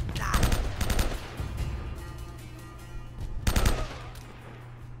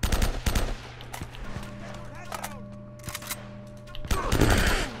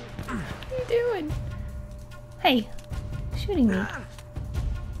 What are you doing? Hey, shooting me.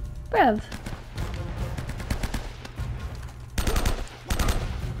 Bruv.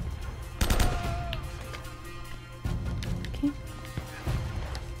 Okay.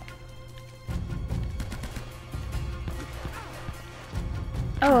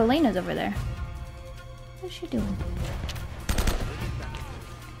 Oh, Elena's over there. What's she doing?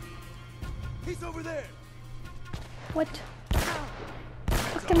 He's over there. What?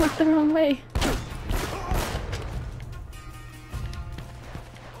 Fucking looked the wrong way.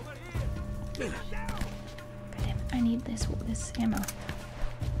 God damn it, I need this ammo.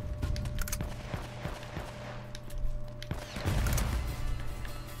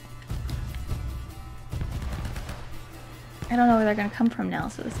 I don't know where they're gonna come from now,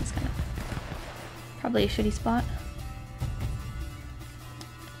 so this is kind of probably a shitty spot.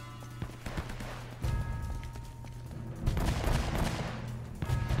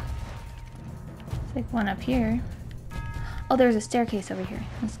 It's like one up here. Oh, there's a staircase over here.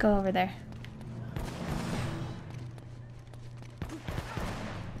 Let's go over there.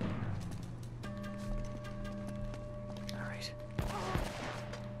 All right.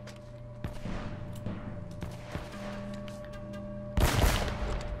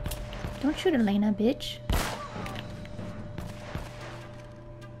 Don't shoot Elena, bitch.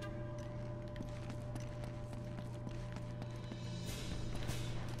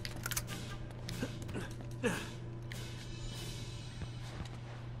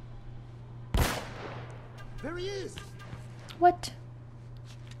 There he is! What?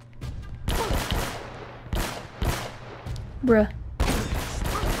 Bruh.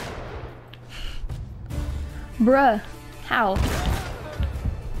 Bruh. How?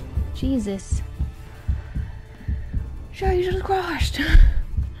 Jesus. Jesus Christ.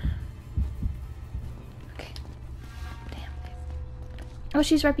 Okay. Damn. Oh,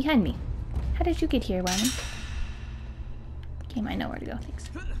 she's right behind me. How did you get here, Wyman? Okay, I know where to go.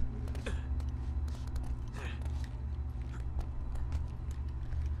 Thanks.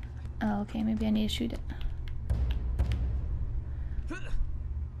 Oh, okay. Maybe I need to shoot it.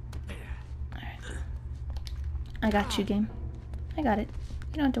 Alright. I got you, game. I got it.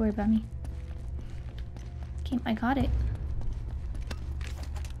 You don't have to worry about me. Game, I got it.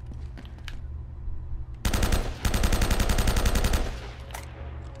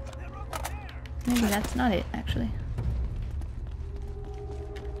 Maybe that's not it, actually.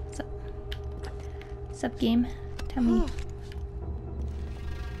 What's up? What's up, game? Tell me.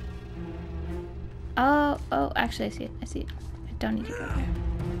 Oh, actually, I see it. I see it. I don't need to go there.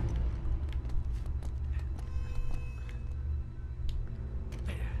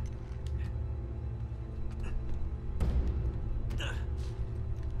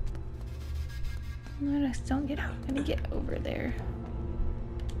 No, just don't get out. I'm gonna get over there.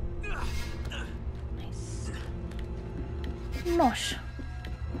 Nice. Nosh.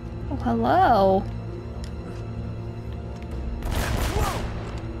 Oh, hello.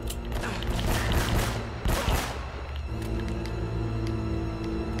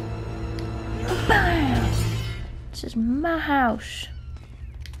 Bam! This is my house.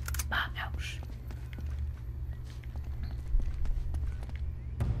 My house.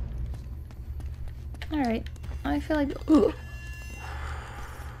 Alright. I feel like... Ugh.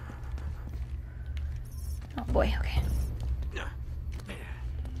 Oh boy, okay.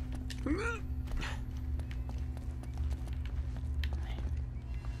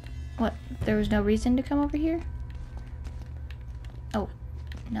 What? There was no reason to come over here? Oh,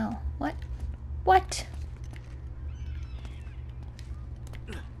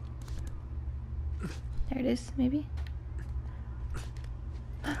 There it is, maybe.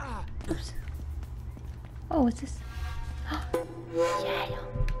 Oops. Oh, what's this?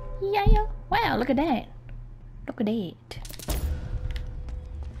 Yeah. Yeah. Wow, look at that. Look at that.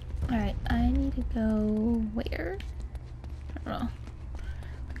 Alright, I need to go where? I don't know.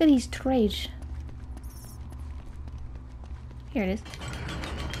 Look at these trays. Here it is.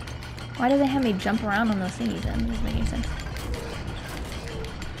 Why do they have me jump around on those thingies then? That doesn't make any sense.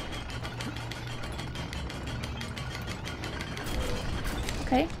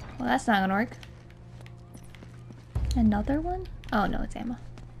 Okay, well that's not gonna work. Another one? Oh no, it's ammo.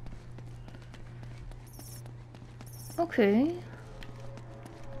 Okay.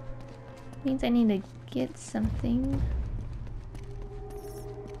 Means I need to get something.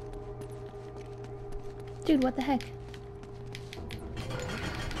 Dude, what the heck?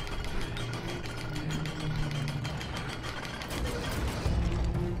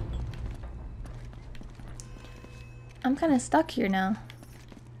 I'm kind of stuck here now.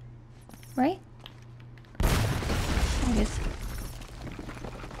 Right? I guess.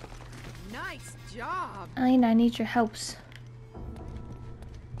 Nice job. I need your helps.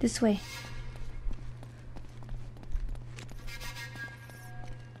 This way.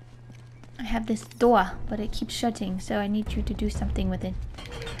 I have this door, but it keeps shutting, so I need you to do something with it.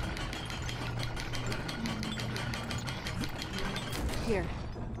 Here,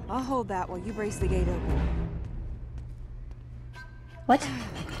 I'll hold that while you brace the gate open. What?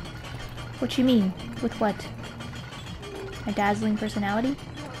 What you mean? With what? My dazzling personality?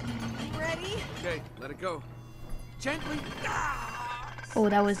 Ready? Okay, let it go. Gently. Oh,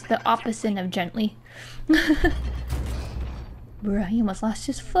 that was the opposite of gently. Bruh, he almost lost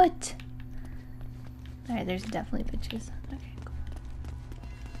his foot. Alright, there's definitely pictures. Okay,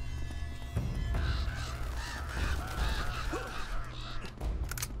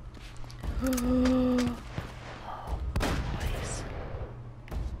 cool.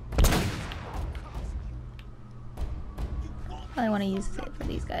 I want to use it for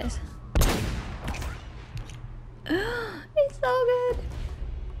these guys. It's so good.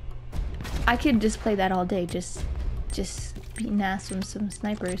 I could just play that all day, just beating ass from some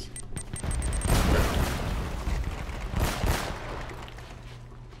snipers.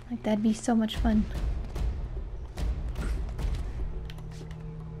 Like that'd be so much fun.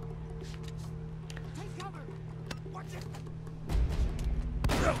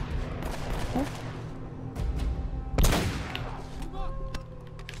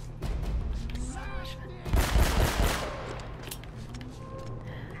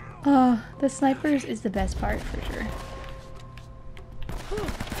 Oh, the snipers is the best part for sure.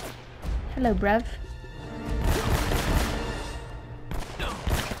 Hello, bruv.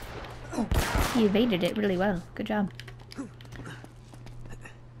 Oh, he evaded it really well. Good job. Is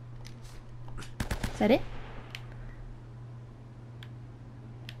that it?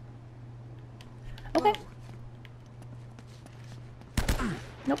 Okay.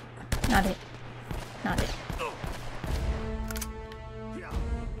 Nope, not it. Not it.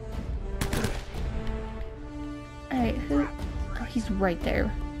 Alright, who? Oh, he's right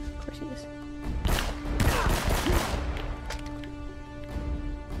there. Of course he is.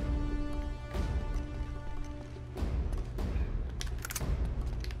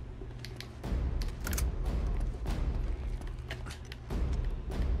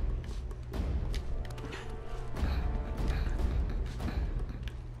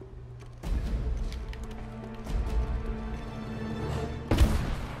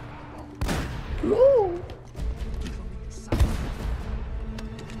 Ooh.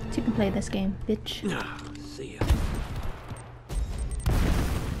 You can play this game, bitch. See ya.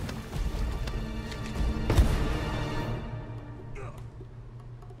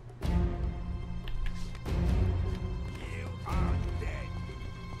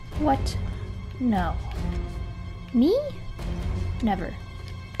 What? No. Me? Never.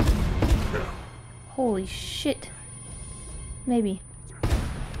 Holy shit. Maybe.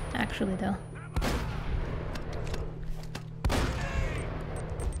 Actually, though.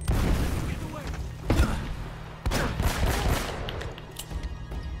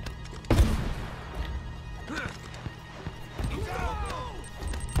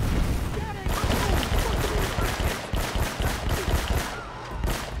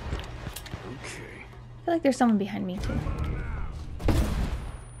 I feel like there's someone behind me too.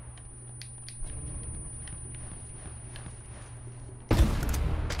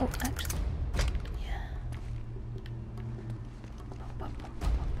 Oh, actually. Yeah.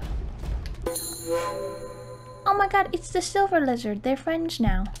 Oh my god, it's the silver lizard. They're friends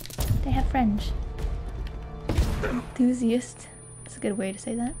now. They have friends. Enthusiast. That's a good way to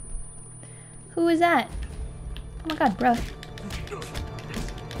say that. Who is that? Oh my god, bro.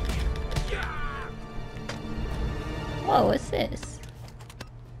 Whoa, what's this?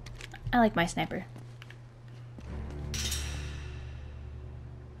 I like my sniper.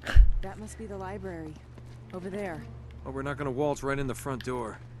 That must be the library. Over there. Oh, we're not gonna waltz right in the front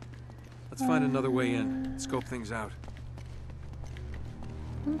door. Let's find another way in. Scope things out.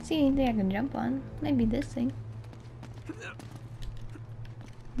 I don't see anything I can jump on. Maybe this thing.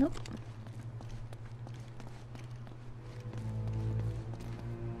 Nope.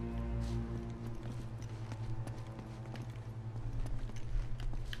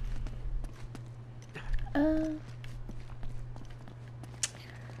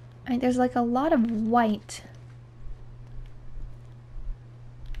 I mean, there's like a lot of white.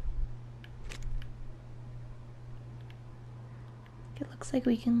 It looks like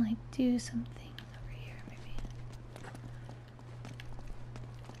we can like do something over here, maybe.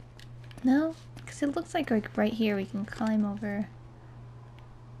 No, because it looks like right here we can climb over.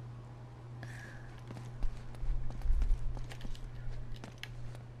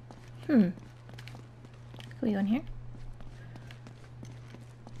 Can we go in here?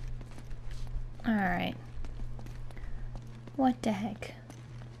 Alright. What the heck?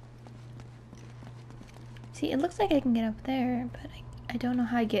 See, it looks like I can get up there, but I don't know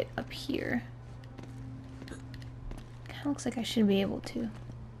how I get up here. Kinda looks like I should be able to.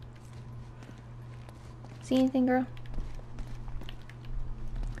 See anything, girl?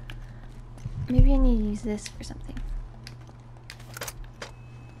 Maybe I need to use this for something.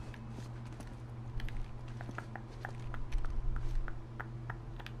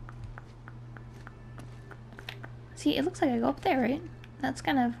 See, it looks like I go up there, right? That's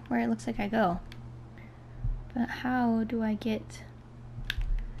kind of where it looks like I go. But how do I get...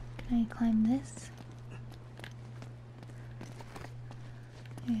 Can I climb this?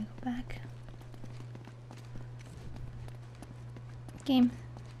 Maybe I go back. Game,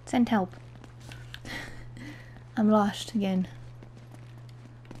 send help. I'm lost again.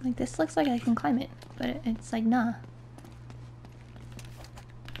 Like, this looks like I can climb it, but it's like, nah.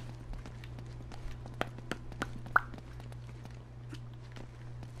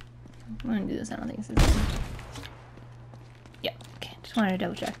 I'm gonna do this. I don't think this is. Yeah, okay. Just wanted to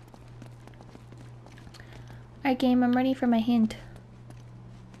double check. Alright, game, I'm ready for my hint.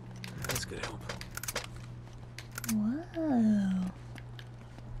 That's good help. Whoa.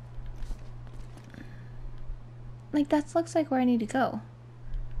 Like, that looks like where I need to go.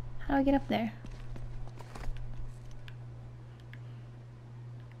 How do I get up there?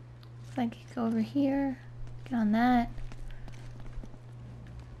 Looks like you go over here, get on that.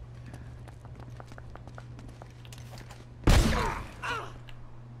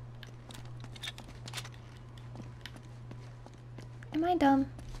 Am I dumb?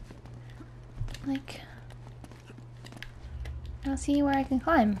 Like, I don't see where I can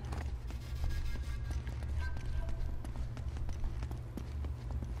climb.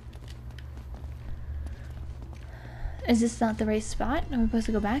 Is this not the right spot? Are we supposed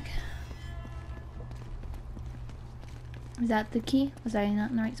to go back? Is that the key? Was I not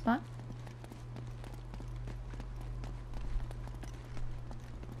in the right spot?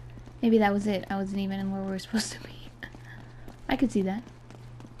 Maybe that was it. I wasn't even in where we were supposed to be. I could see that.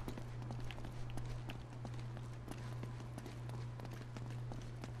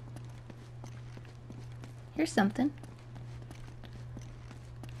 Here's something.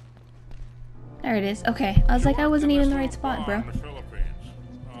 There it is. Okay. I was like, I wasn't even in the right spot, bro. In the Philippines.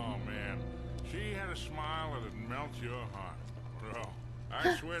 Oh man, she had a smile that'd melt your heart, bro.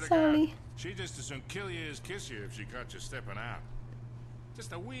 I swear to Sorry. God, she'd just as soon kill you as kiss you if she caught you stepping out.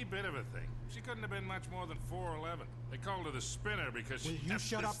 Just a wee bit of a thing. She couldn't have been much more than 4'11". They called her the spinner because Will she. you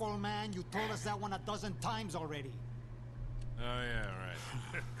shut up, old man? You told us that one a dozen times already. Oh yeah,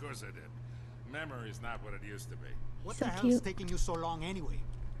 right. Of course I did. Memory's not what it used to be. What So the hell cute. is taking you so long anyway?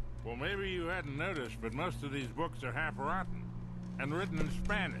 Well, maybe you hadn't noticed, but most of these books are half rotten and written in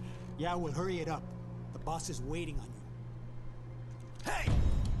Spanish. Yeah, we'll hurry it up. The boss is waiting on you. Hey!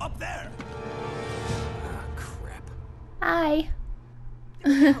 Up there! Ah, crap. Hi.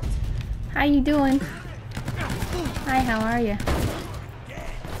 How you doing? Hi, how are you?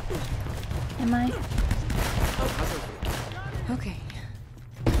 Am I? Okay.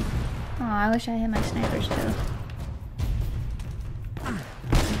 Oh, I wish I had my snipers too.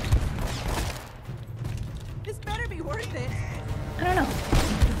 This better be worth it. I don't know.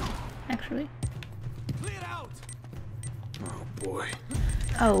 Actually. Clear out! Oh boy.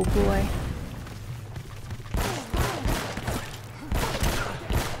 Oh boy.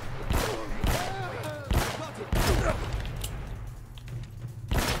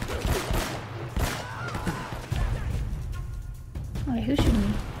 Okay, who's shooting me?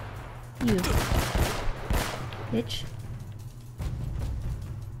 You. Bitch.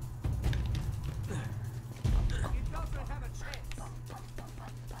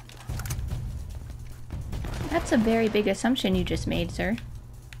 That's a very big assumption you just made, sir.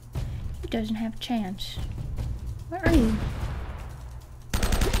 He doesn't have a chance. Where are you?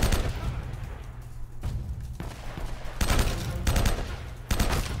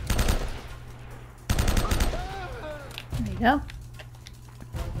 There you go.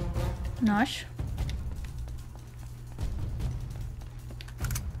 Nosh.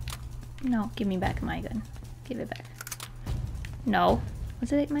 No, give me back my gun. Give it back. No.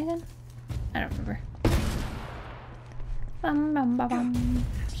 Was it my gun? I don't remember. Bum, bum, bum, bum.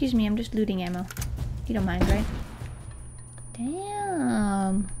 Excuse me, I'm just looting ammo. You don't mind, right?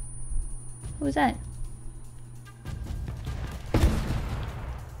 Damn. What was that?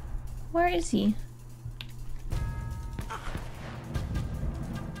 Where is he?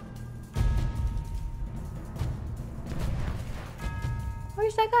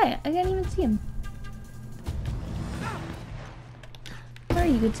 Where's that guy? I can't even see him. Where are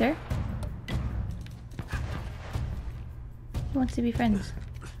you, good sir? He wants to be friends.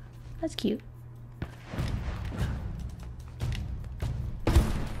 That's cute.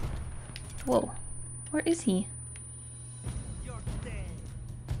 Whoa. Where is he?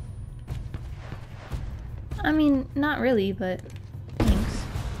 I mean, not really, but thanks.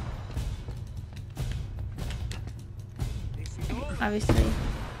 Obviously.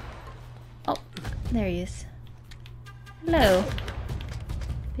 Oh, there he is. Hello.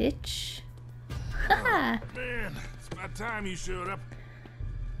 Bitch. Haha. Man, it's about time you showed up.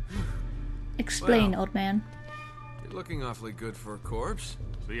 Explain, Well. old man. You're looking awfully good for a corpse.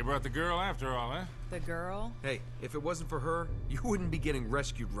 So you brought the girl after all, huh? The girl? Hey, if it wasn't for her, you wouldn't be getting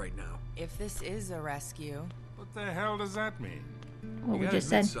rescued right now. If this is a rescue. What the hell does that mean? What You we gotta just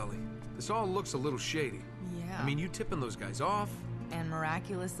admit, said. Sully, this all looks a little shady. Yeah. I mean, you tipping those guys off? And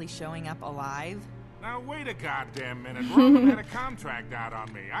miraculously showing up alive? Now wait a goddamn minute. Roman had a contract out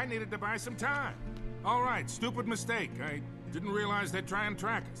on me. I needed to buy some time. All right, stupid mistake. I didn't realize they'd try and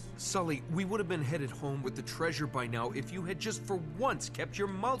track us. Sully, we would have been headed home with the treasure by now if you had just for once kept your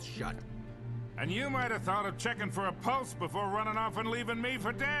mouth shut. And you might have thought of checking for a pulse before running off and leaving me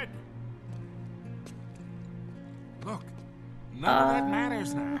for dead. Look, none of that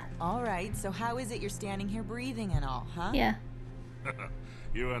matters now. All right, so how is it you're standing here breathing and all, huh? Yeah.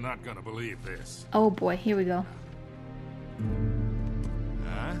 You are not gonna believe this. Oh boy, here we go.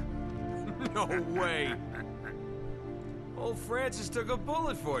 Huh? No way. Old Francis took a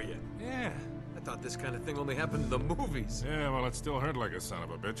bullet for you. Yeah. I thought this kind of thing only happened in the movies. Yeah, well, it still hurt like a son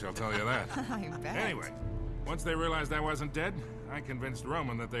of a bitch, I'll tell you that. I bet. Anyway, once they realized I wasn't dead, I convinced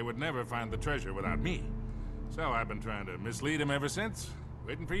Roman that they would never find the treasure without me. So I've been trying to mislead him ever since,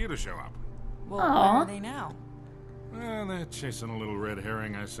 waiting for you to show up. Well, Aw. where are they now? Well, they're chasing a little red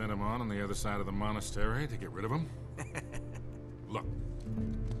herring I sent him on the other side of the monastery to get rid of him. Look,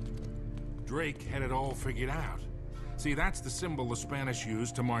 Drake had it all figured out. See, that's the symbol the Spanish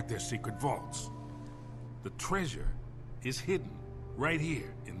used to mark their secret vaults. The treasure is hidden right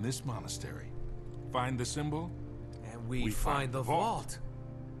here in this monastery. Find the symbol, And we find the vault.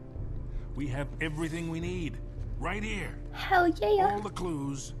 we have everything we need right here. Hell yeah. All the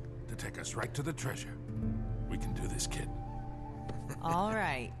clues to take us right to the treasure. We can do this, kid. All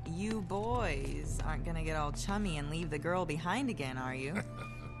right, you boys aren't gonna get all chummy and leave the girl behind again, are you?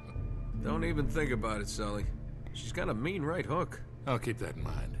 Don't even think about it, Sully. She's got a mean right hook. I'll keep that in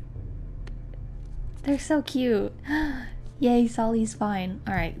mind. They're so cute. Yay, Sully's fine.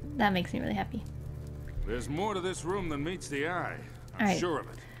 Alright, that makes me really happy. There's more to this room than meets the eye. I'm Alright. sure of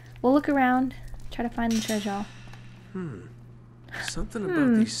it. We'll look around, try to find the treasure. Something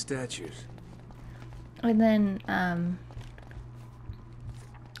about these statues. And then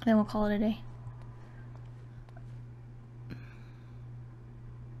we'll call it a day.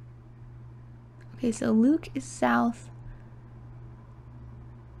 Okay, so Luke is south.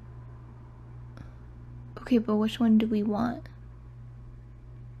 Okay, but which one do we want?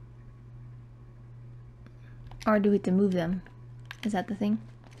 Or do we have to move them? Is that the thing?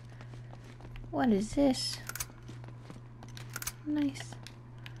 What is this? Nice.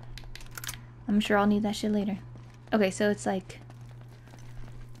 I'm sure I'll need that shit later. Okay, so it's like...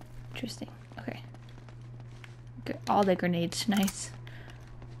 Interesting. Okay. All the grenades. Nice.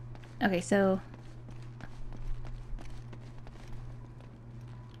 Okay, so...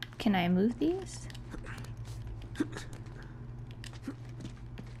 Can I move these?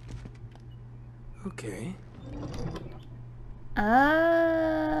 Okay.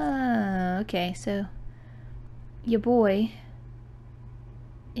 Okay, so... Your boy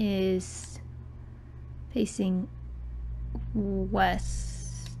is facing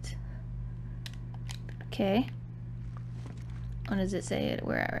west. Okay. What does it say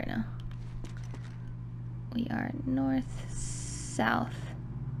we're at right now? We are north, south,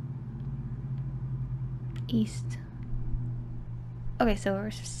 east. Okay, so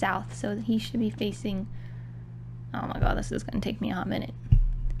we're south, so he should be facing... Oh my god, this is gonna take me a hot minute.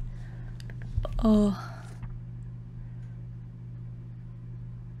 Oh.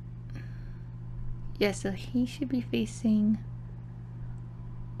 Yeah, so he should be facing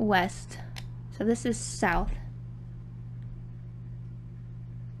west. So this is south.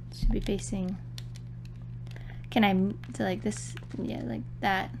 Should be facing... Can I... So like this... Yeah, like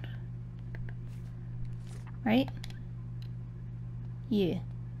that. Right? Yeah.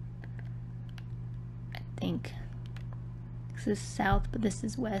 I think. This is south, but this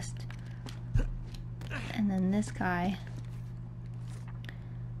is west. And then this guy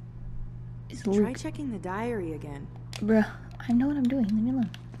is Luke. Try checking the diary again. Bruh, I know what I'm doing. Leave me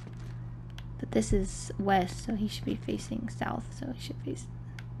alone. But this is west, so he should be facing south. So he should face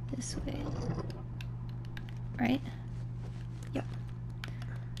this way. Right? Yep.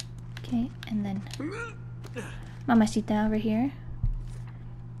 Okay, and then Mamacita over here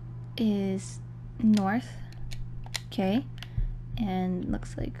is north. Okay. And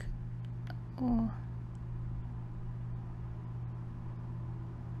looks like... Oh...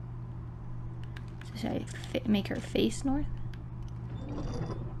 Should I make her face north?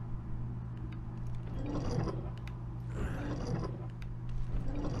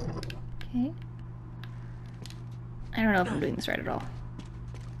 Okay. I don't know if I'm doing this right at all.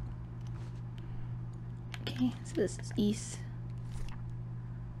 Okay, so this is east.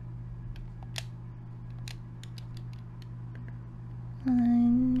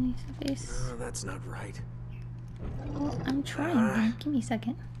 Face. Oh, that's not right. Well, I'm trying, man. Give me a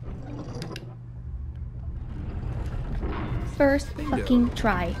second. First fucking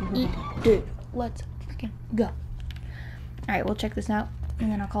try. Dude, let's freaking go. Alright, we'll check this out,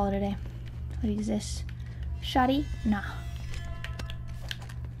 and then I'll call it a day. What is this? Shoddy? Nah.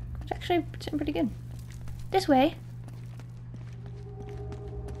 It's actually pretty good. This way.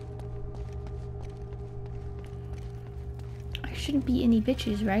 There shouldn't be any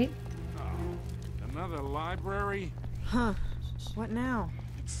bitches, right? Another library? Huh. What now?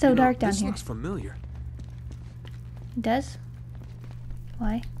 It's so dark down this here. looks familiar. It does?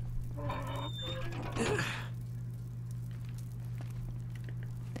 Why?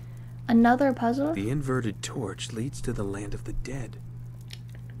 Another puzzle? The inverted torch leads to the land of the dead.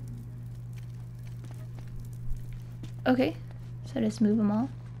 Okay. So just move them all.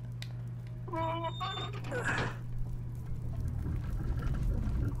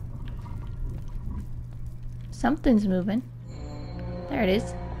 Something's moving. There it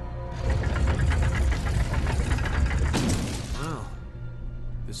is. Wow.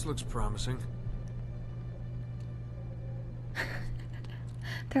 This looks promising.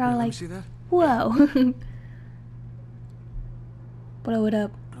 They're all Let me like, see that? whoa. Blow it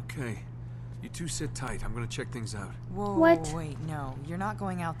up. Okay. You two sit tight. I'm gonna check things out. Whoa, What? wait, no. You're not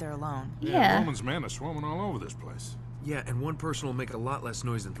going out there alone. Yeah. Roman's men are swarming all over this place. Yeah, and one person will make a lot less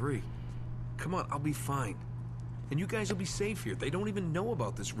noise than three. Come on, I'll be fine. And you guys will be safe here. They don't even know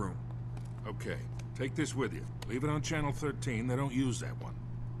about this room. Okay, take this with you. Leave it on channel 13. They don't use that one.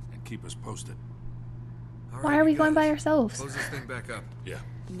 And keep us posted. All Why right, are we you going by guys. ourselves? Close this thing back up. Yeah.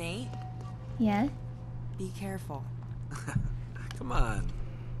 Nate, Yeah? be careful. Come on.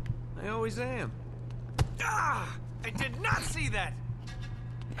 I always am. Ah! I did not see that!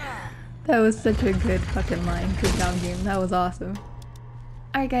 That was such a good fucking line. Good job, game. That was awesome.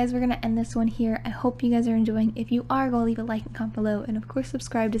 Alright guys, we're gonna end this one here. I hope you guys are enjoying. If you are, go leave a like and comment below, and of course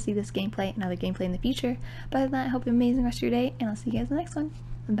subscribe to see this gameplay and other gameplay in the future. But other than that, I hope you have an amazing rest of your day, and I'll see you guys in the next one.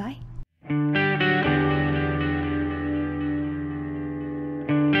 Bye.